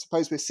 And I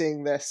suppose we're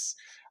seeing this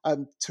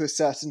to a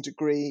certain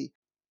degree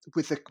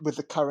with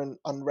the current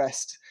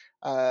unrest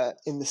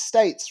in the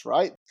States,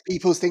 right?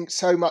 People think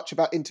so much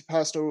about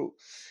interpersonal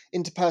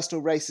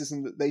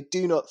racism that they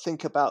do not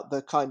think about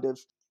the kind of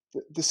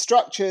the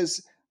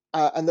structures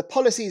and the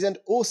policies, and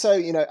also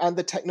and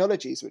the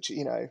technologies, which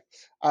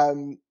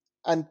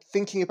and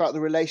thinking about the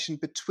relation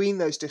between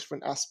those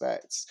different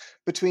aspects,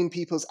 between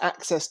people's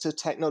access to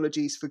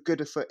technologies for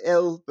good or for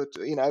ill, but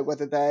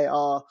whether they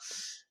are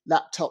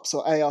laptops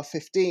or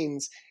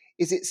AR-15s,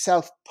 is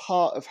itself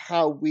part of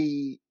how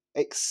we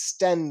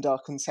extend our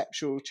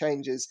conceptual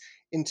changes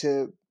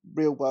into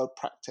real world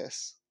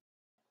practice.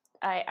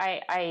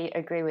 I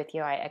agree with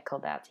you. I echo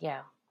that.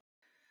 Yeah.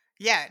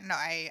 Yeah, no,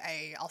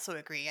 I also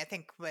agree. I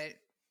think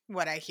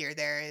what I hear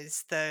there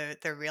is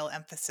the real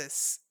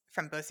emphasis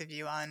from both of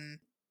you on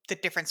the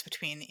difference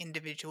between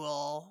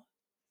individual,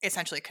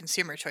 essentially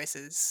consumer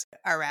choices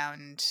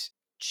around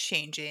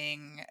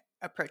changing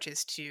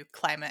approaches to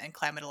climate and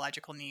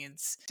climatological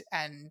needs,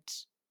 and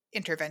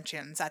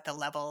interventions at the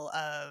level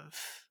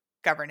of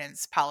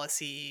governance,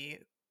 policy,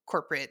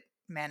 corporate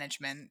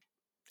management,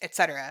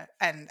 etc.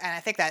 And I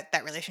think that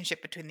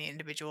relationship between the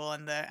individual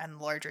and the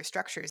larger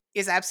structures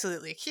is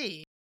absolutely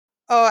key.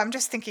 Oh, I'm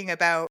just thinking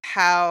about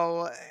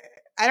how,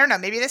 I don't know,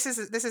 maybe this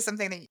is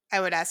something that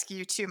I would ask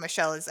you too,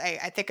 Michelle. Is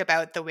I think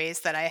about the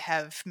ways that I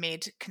have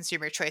made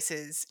consumer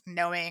choices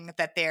knowing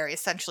that they're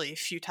essentially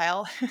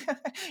futile.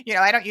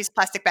 I don't use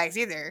plastic bags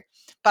either,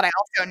 but I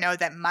also know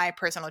that my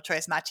personal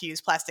choice not to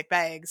use plastic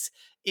bags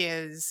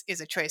is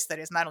a choice that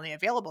is not only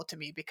available to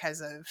me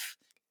because of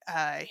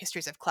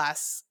histories of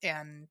class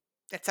and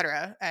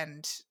etc.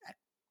 And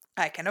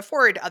I can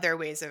afford other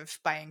ways of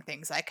buying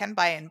things. I can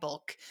buy in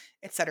bulk,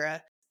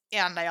 etc.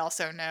 And I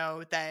also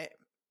know that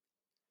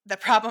the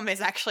problem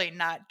is actually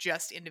not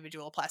just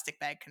individual plastic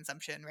bag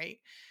consumption, right?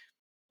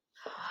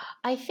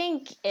 I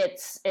think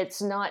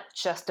it's not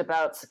just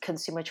about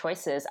consumer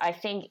choices. I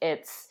think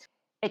it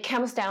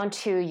comes down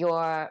to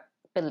your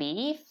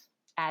belief,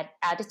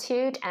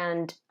 attitude,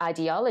 and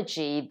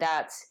ideology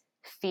that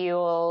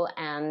fuel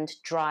and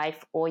drive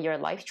all your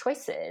life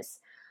choices.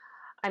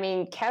 I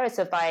mean, Karis,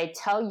 if I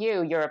tell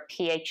you your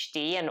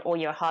PhD and all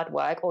your hard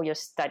work, all your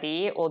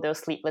study, all those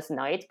sleepless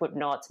nights would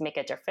not make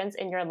a difference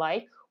in your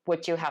life,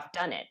 would you have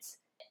done it?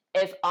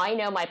 If I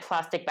know my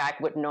plastic bag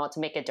would not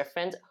make a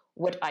difference,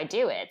 would I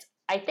do it?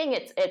 I think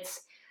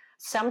it's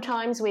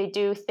sometimes we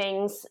do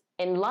things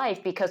in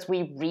life because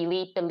we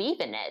really believe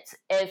in it.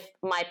 If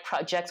my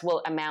project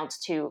will amount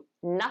to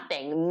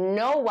nothing,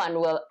 no one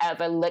will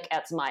ever look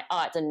at my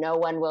art and no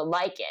one will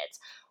like it.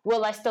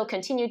 Will I still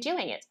continue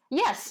doing it?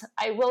 Yes,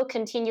 I will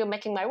continue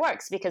making my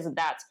works because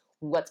that's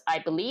what I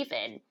believe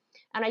in.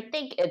 And I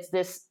think it's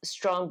this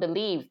strong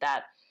belief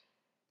that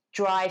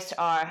drives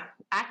our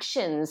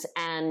actions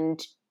and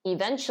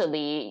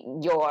eventually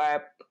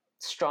your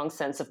strong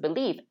sense of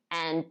belief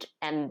and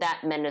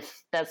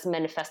that's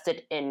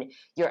manifested in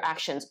your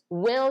actions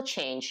will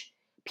change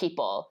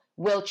people,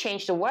 will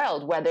change the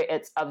world, whether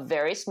it's a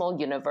very small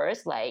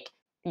universe like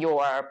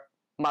your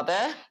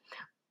mother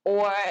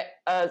or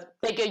a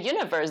bigger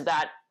universe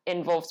that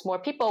involves more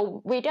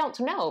people. We don't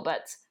know,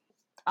 but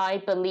I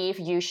believe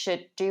you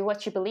should do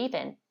what you believe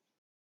in.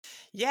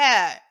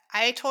 Yeah,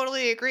 I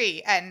totally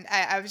agree. And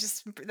I was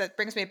just, that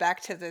brings me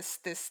back to this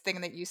thing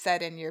that you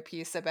said in your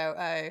piece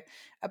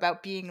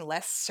about being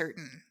less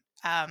certain.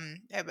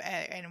 And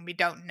we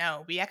don't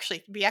know. We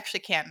actually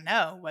can't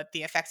know what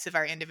the effects of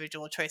our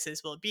individual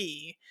choices will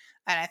be.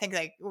 And I think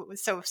like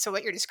so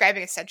what you're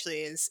describing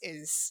essentially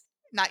is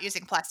not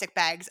using plastic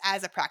bags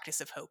as a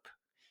practice of hope.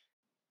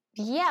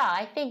 Yeah,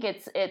 I think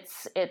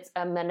it's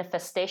a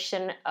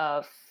manifestation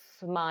of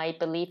my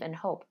belief and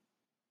hope.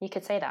 You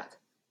could say that.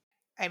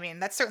 I mean,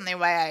 that's certainly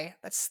why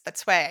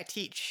that's why I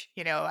teach.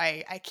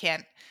 I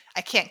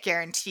can't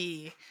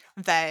guarantee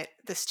that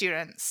the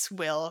students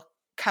will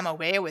come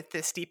away with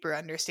this deeper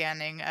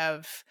understanding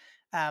of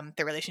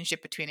the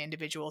relationship between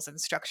individuals and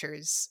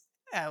structures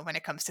when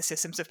it comes to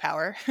systems of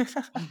power. But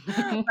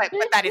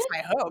that is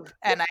my hope,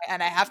 and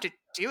I have to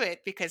do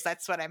it because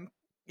that's what I'm.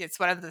 It's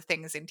one of the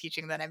things in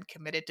teaching that I'm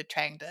committed to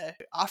trying to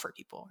offer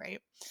people.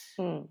 Right.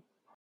 Hmm.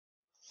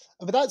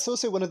 But that's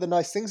also one of the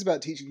nice things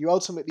about teaching. You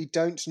ultimately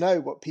don't know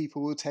what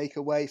people will take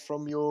away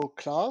from your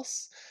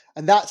class.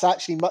 And that's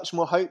actually much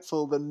more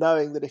hopeful than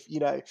knowing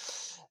that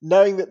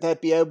knowing that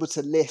they'd be able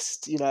to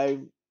list,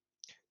 10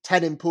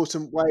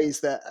 important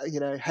ways that,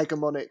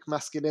 hegemonic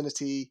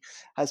masculinity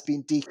has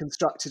been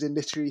deconstructed in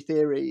literary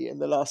theory in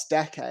the last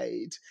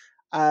decade,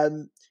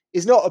 um,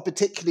 is not a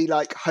particularly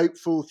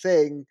hopeful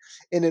thing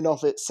in and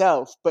of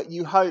itself. But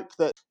you hope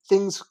that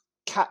things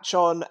catch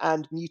on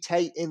and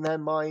mutate in their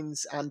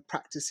minds and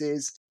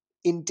practices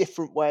in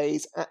different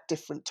ways at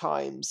different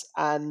times,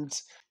 and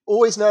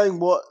always knowing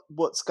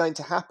what's going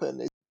to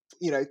happen is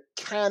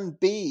can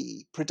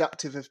be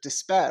productive of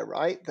despair,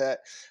 right? That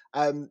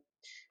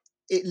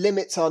it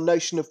limits our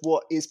notion of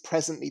what is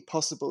presently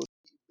possible.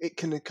 it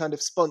can kind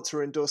of sponsor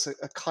or endorse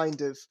a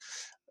kind of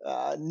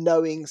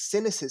knowing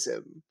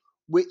cynicism,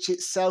 which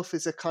itself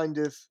is a kind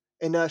of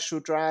inertial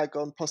drag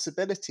on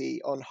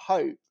possibility, on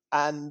hope,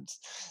 and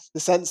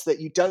the sense that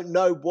you don't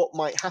know what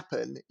might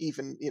happen,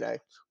 even,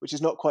 which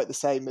is not quite the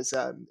same as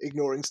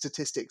ignoring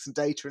statistics and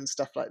data and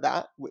stuff like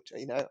that, which,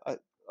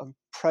 I'm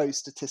pro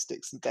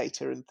statistics and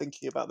data and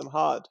thinking about them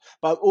hard.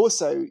 But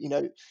also,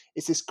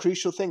 it's this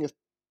crucial thing of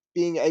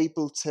being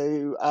able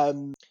to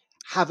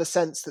have a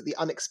sense that the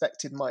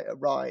unexpected might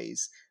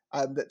arise,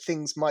 that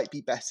things might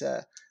be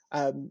better,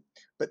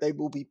 but they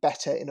will be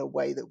better in a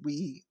way that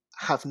we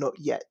have not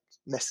yet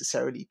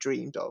necessarily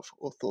dreamed of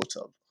or thought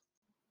of.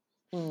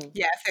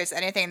 Yeah, if there's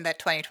anything that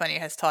 2020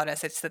 has taught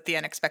us, it's that the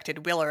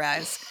unexpected will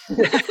arise.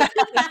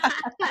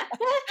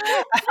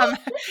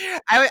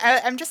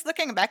 I'm just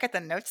looking back at the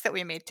notes that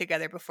we made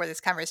together before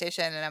this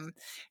conversation, and I'm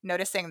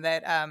noticing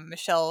that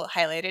Michelle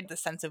highlighted the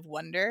sense of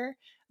wonder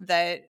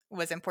that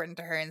was important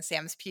to her in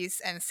Sam's piece.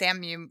 And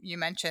Sam, you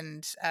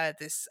mentioned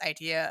this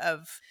idea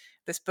of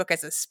this book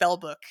as a spell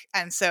book,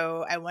 and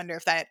so I wonder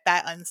if that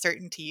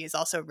uncertainty is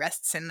also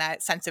rests in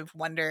that sense of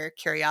wonder,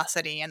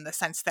 curiosity, and the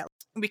sense that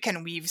we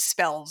can weave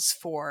spells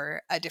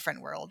for a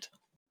different world.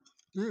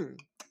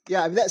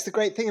 Yeah, I mean, that's the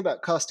great thing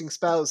about casting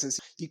spells, is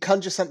you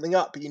conjure something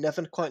up, but you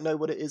never quite know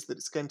what it is that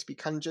it's going to be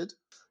conjured.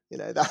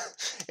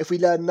 That if we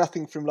learn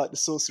nothing from like the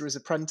Sorcerer's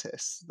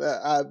Apprentice,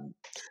 that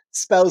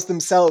spells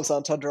themselves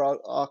aren't under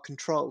our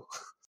control.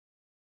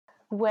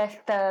 With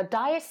the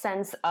dire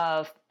sense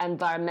of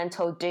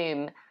environmental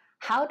doom,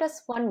 how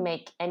does one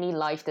make any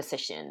life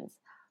decisions?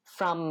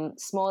 From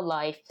small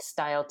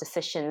lifestyle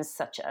decisions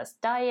such as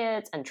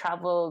diet and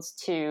travels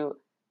to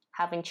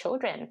having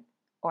children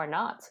or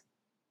not?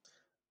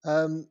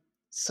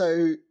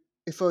 So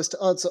if I was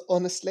to answer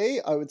honestly,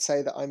 I would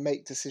say that I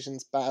make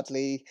decisions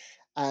badly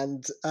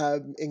and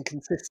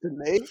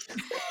inconsistently,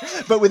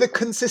 but with a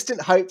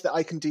consistent hope that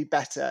I can do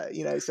better.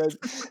 So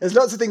there's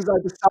lots of things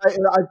I've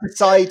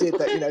decided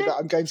that that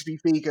I'm going to be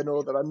vegan,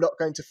 or that I'm not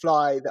going to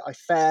fly, that I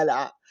fail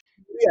at.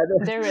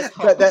 Yeah, There is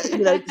but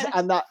hope.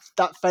 and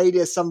that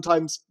failure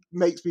sometimes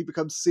makes me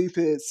become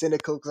super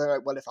cynical, because I'm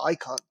like, well, if I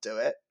can't do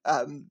it,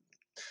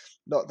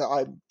 not that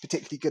I'm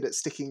particularly good at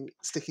sticking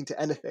to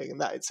anything,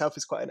 and that itself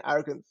is quite an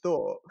arrogant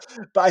thought.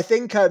 But I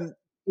think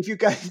if you're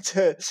going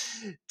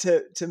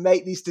to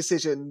make these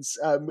decisions,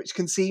 which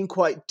can seem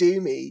quite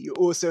doomy, you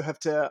also have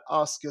to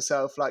ask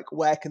yourself, like,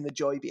 where can the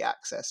joy be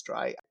accessed?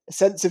 Right, a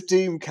sense of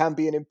doom can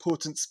be an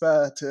important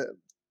spur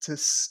to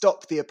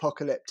stop the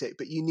apocalyptic,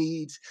 but you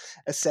need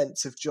a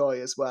sense of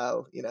joy as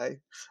well. You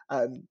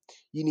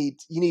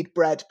need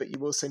bread, but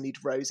you also need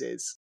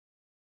roses.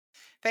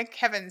 Thank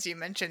heavens you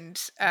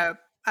mentioned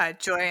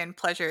joy and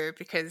pleasure,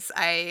 because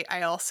I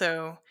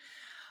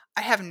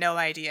have no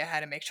idea how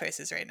to make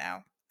choices right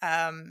now.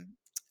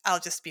 I'll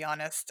just be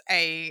honest.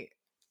 I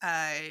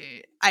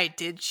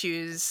did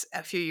choose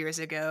a few years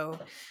ago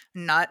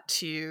not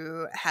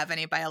to have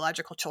any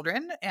biological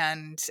children,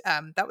 and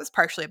that was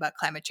partially about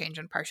climate change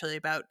and partially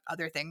about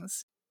other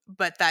things.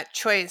 But that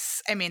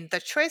choice, I mean, the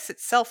choice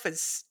itself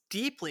is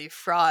deeply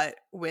fraught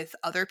with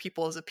other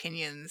people's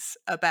opinions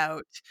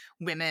about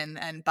women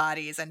and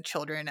bodies and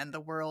children and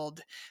the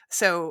world.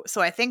 So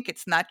I think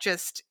it's not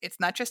just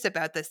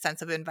about the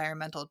sense of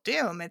environmental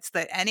doom. It's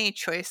that any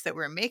choice that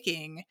we're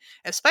making,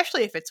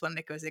 especially if it's one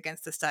that goes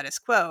against the status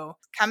quo,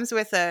 comes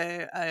with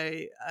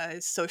a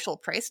social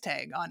price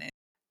tag on it,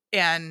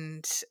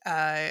 and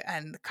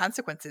the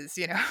consequences.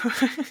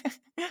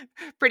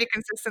 Pretty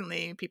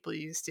consistently, people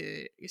used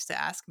to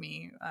ask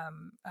me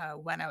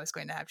when I was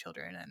going to have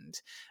children,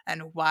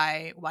 and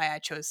why I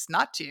chose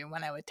not to,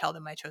 when I would tell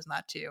them I chose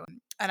not to.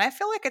 And I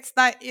feel like it's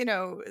not,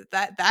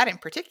 that in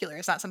particular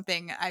is not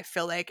something I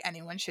feel like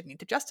anyone should need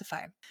to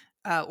justify,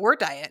 or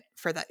diet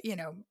for that,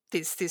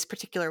 these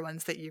particular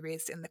ones that you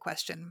raised in the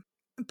question.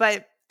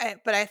 But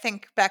I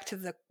think back to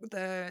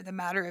the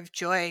matter of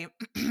joy.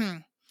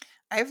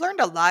 I've learned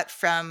a lot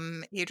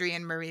from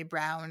Adrienne Maree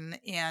Brown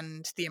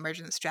and the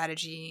Emergent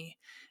Strategy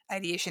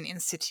Ideation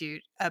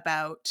Institute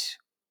about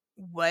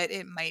what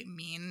it might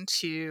mean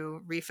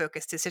to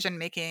refocus decision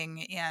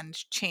making and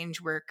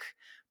change work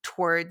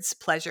towards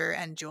pleasure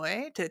and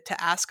joy, to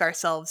ask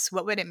ourselves,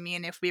 what would it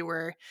mean if we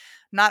were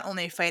not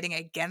only fighting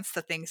against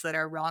the things that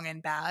are wrong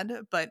and bad,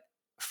 but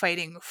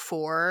fighting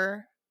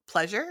for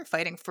pleasure,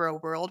 fighting for a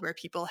world where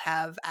people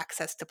have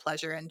access to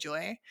pleasure and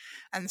joy.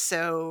 And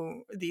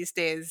so these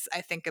days, I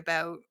think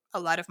about a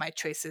lot of my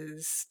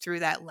choices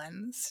through that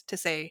lens, to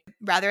say,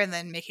 rather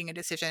than making a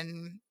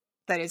decision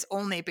that is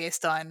only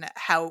based on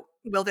how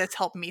will this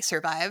help me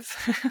survive,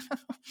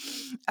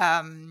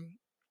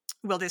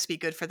 will this be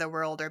good for the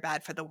world or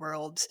bad for the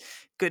world,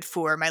 good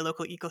for my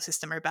local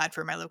ecosystem or bad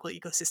for my local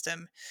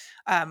ecosystem,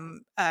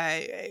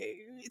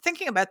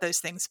 thinking about those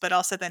things, but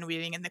also then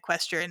weaving in the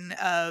question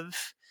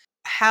of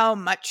how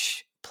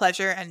much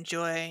pleasure and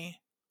joy,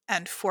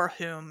 and for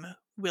whom,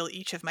 will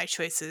each of my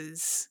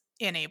choices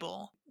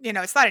enable.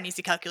 It's not an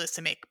easy calculus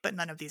to make, but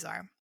none of these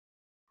are.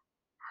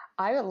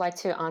 I would like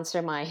to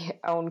answer my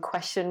own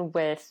question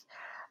with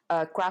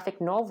a graphic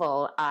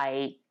novel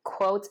I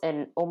quote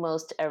in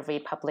almost every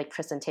public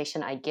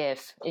presentation I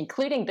give,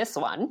 including this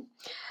one.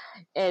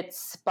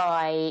 It's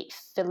by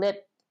Philip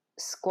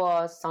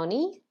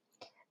Squarzoni.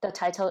 The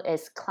title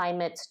is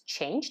Climate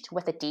Changed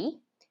with a D.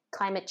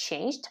 Climate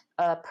Changed,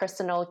 a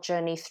personal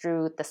journey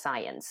through the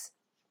science.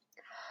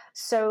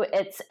 So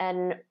it's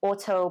an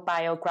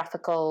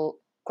autobiographical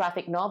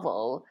graphic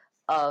novel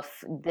of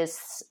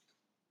this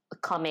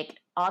comic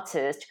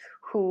artist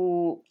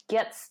who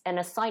gets an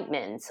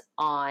assignment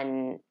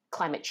on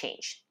climate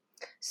change.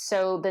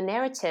 So the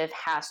narrative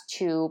has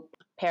two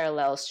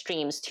parallel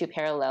streams, two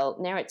parallel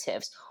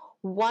narratives.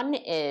 One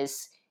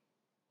is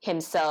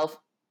himself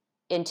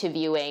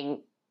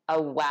interviewing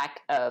a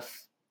whack of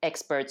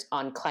experts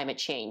on climate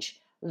change.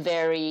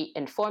 Very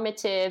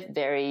informative,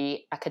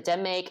 very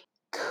academic,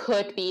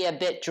 could be a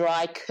bit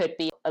dry, could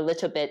be a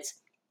little bit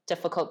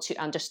difficult to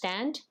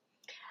understand.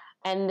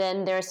 And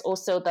then there's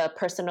also the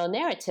personal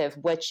narrative,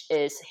 which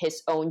is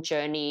his own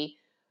journey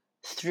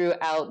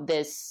throughout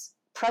this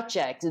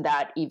project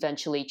that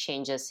eventually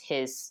changes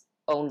his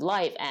own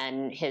life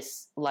and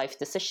his life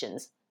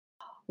decisions.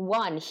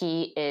 One,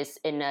 he is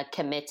in a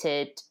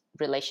committed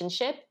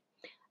relationship.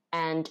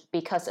 And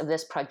because of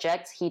this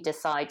project, he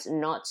decides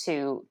not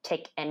to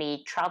take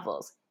any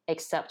travels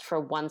except for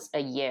once a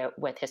year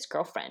with his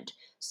girlfriend.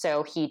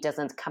 So he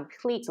doesn't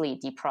completely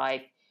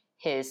deprive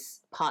his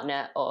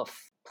partner of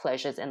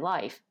pleasures in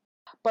life.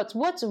 But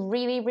what's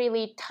really,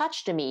 really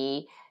touched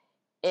me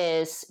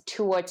is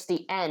towards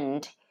the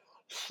end,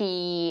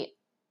 he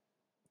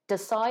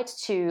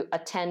decides to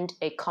attend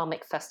a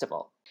comic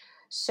festival.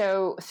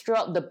 So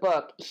throughout the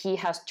book, he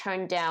has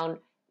turned down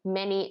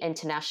many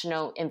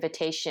international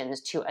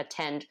invitations to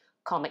attend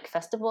comic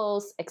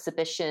festivals,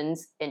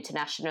 exhibitions,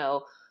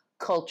 international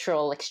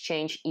cultural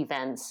exchange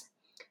events,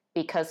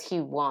 because he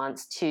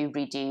wants to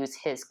reduce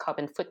his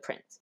carbon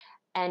footprint.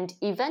 And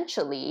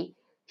eventually,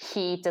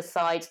 he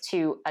decides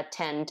to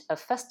attend a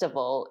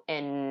festival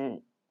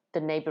in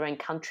the neighboring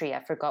country.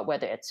 I forgot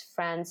whether it's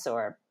France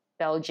or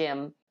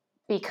Belgium,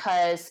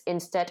 because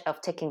instead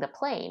of taking the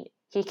plane,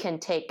 he can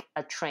take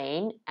a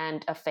train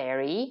and a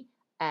ferry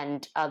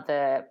and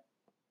other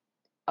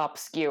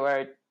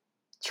obscure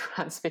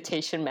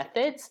transportation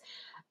methods,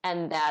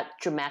 and that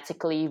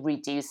dramatically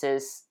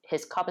reduces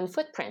his carbon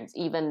footprint,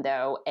 even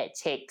though it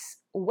takes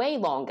way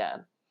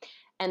longer.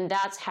 And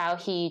that's how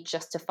he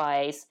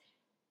justifies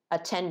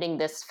attending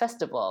this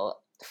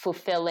festival,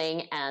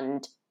 fulfilling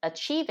and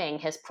achieving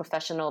his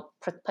professional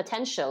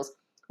potentials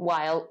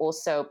while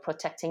also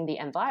protecting the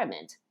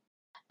environment.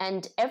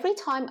 And every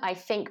time I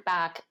think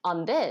back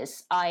on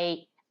this,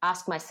 I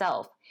ask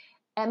myself,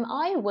 am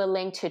I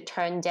willing to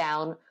turn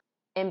down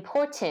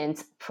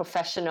important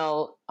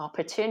professional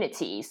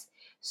opportunities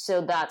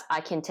so that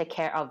I can take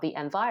care of the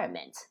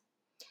environment?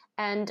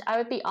 And I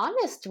would be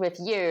honest with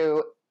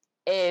you,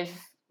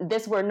 if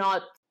this were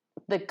not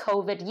the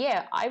COVID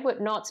year, I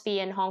would not be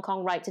in Hong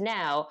Kong right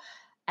now.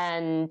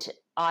 And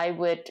I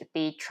would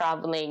be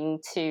traveling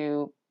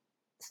to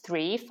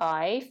 3,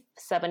 5,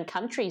 7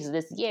 countries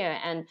this year.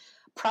 And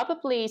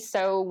probably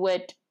so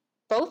would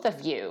both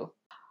of you.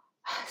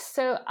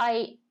 So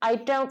I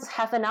don't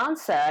have an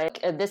answer.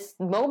 This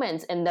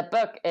moment in the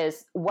book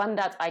is one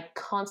that I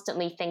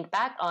constantly think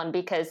back on,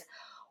 because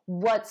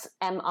what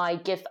am I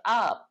give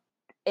up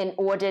in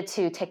order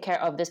to take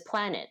care of this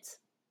planet?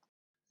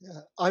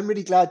 Yeah, I'm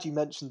really glad you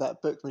mentioned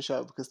that book,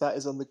 Michelle, because that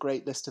is on the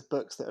great list of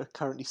books that are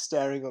currently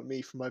staring at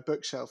me from my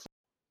bookshelf.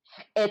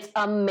 It's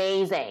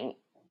amazing.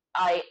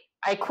 I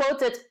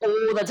quote it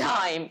all the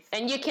time,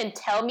 and you can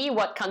tell me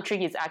what country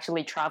he's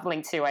actually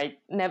traveling to. I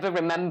never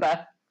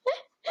remember.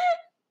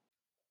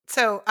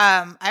 So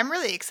I'm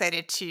really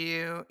excited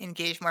to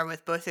engage more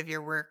with both of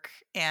your work,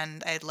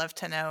 and I'd love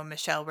to know,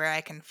 Michelle, where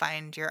I can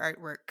find your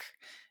artwork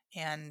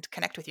and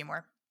connect with you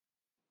more.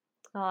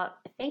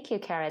 Thank you,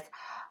 Karis.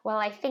 Well,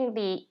 I think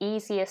the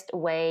easiest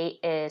way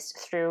is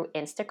through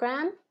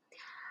Instagram,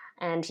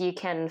 and you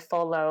can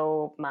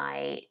follow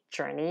my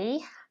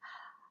journey.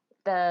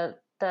 The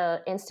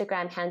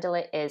Instagram handle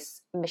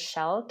is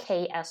Michelle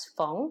K.S.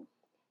 Fong,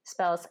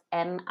 spells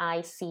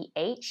Michelle,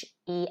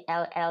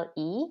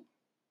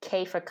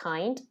 K for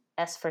kind,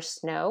 S for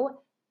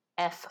snow,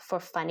 F for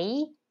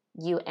funny,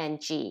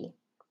 UNG.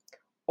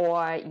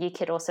 Or you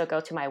could also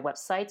go to my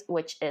website,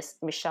 which is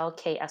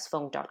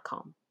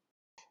michelleksfong.com.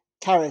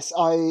 Karis,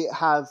 I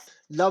have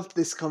loved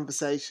this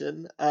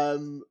conversation.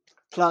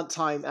 Plant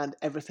Time and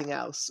everything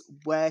else.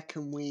 Where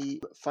can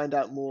we find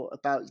out more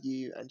about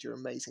you and your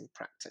amazing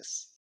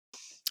practice?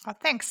 Oh,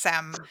 thanks,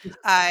 Sam.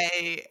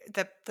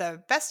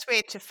 The best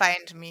way to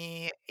find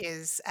me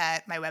is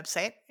at my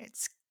website.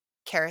 It's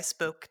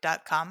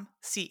charisboke.com,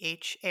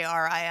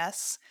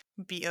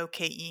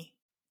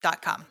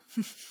 CHARISBOKE.com.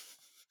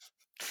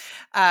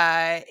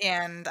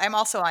 And I'm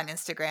also on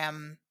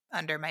Instagram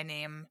under my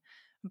name,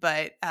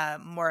 but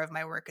more of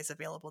my work is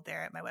available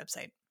there at my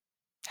website.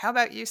 How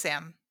about you,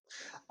 Sam?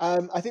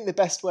 I think the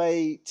best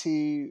way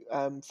to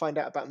find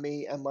out about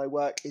me and my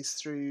work is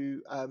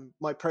through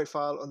my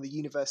profile on the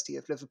University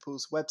of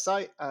Liverpool's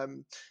website.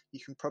 You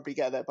can probably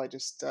get there by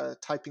just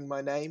typing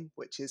my name,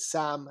 which is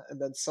Sam, and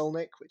then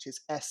Solnick, which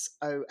is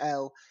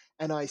SOLNICK.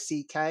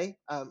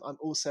 I'm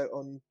also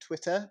on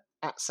Twitter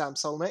at Sam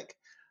Solnick.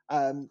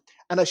 And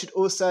I should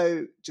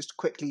also just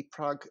quickly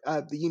plug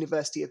the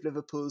University of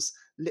Liverpool's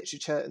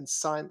Literature and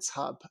Science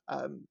Hub,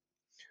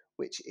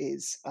 which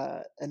is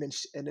an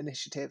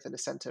initiative and a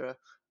centre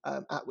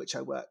at which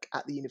I work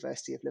at the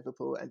University of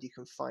Liverpool, and you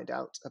can find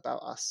out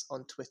about us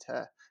on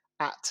Twitter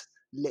at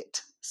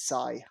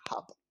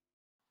LitSciHub.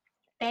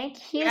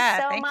 Thank you Yeah,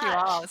 so thank you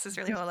all. much. This is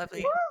really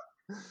lovely.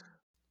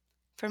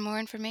 For more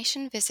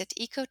information, visit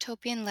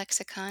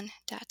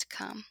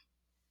ecotopianlexicon.com.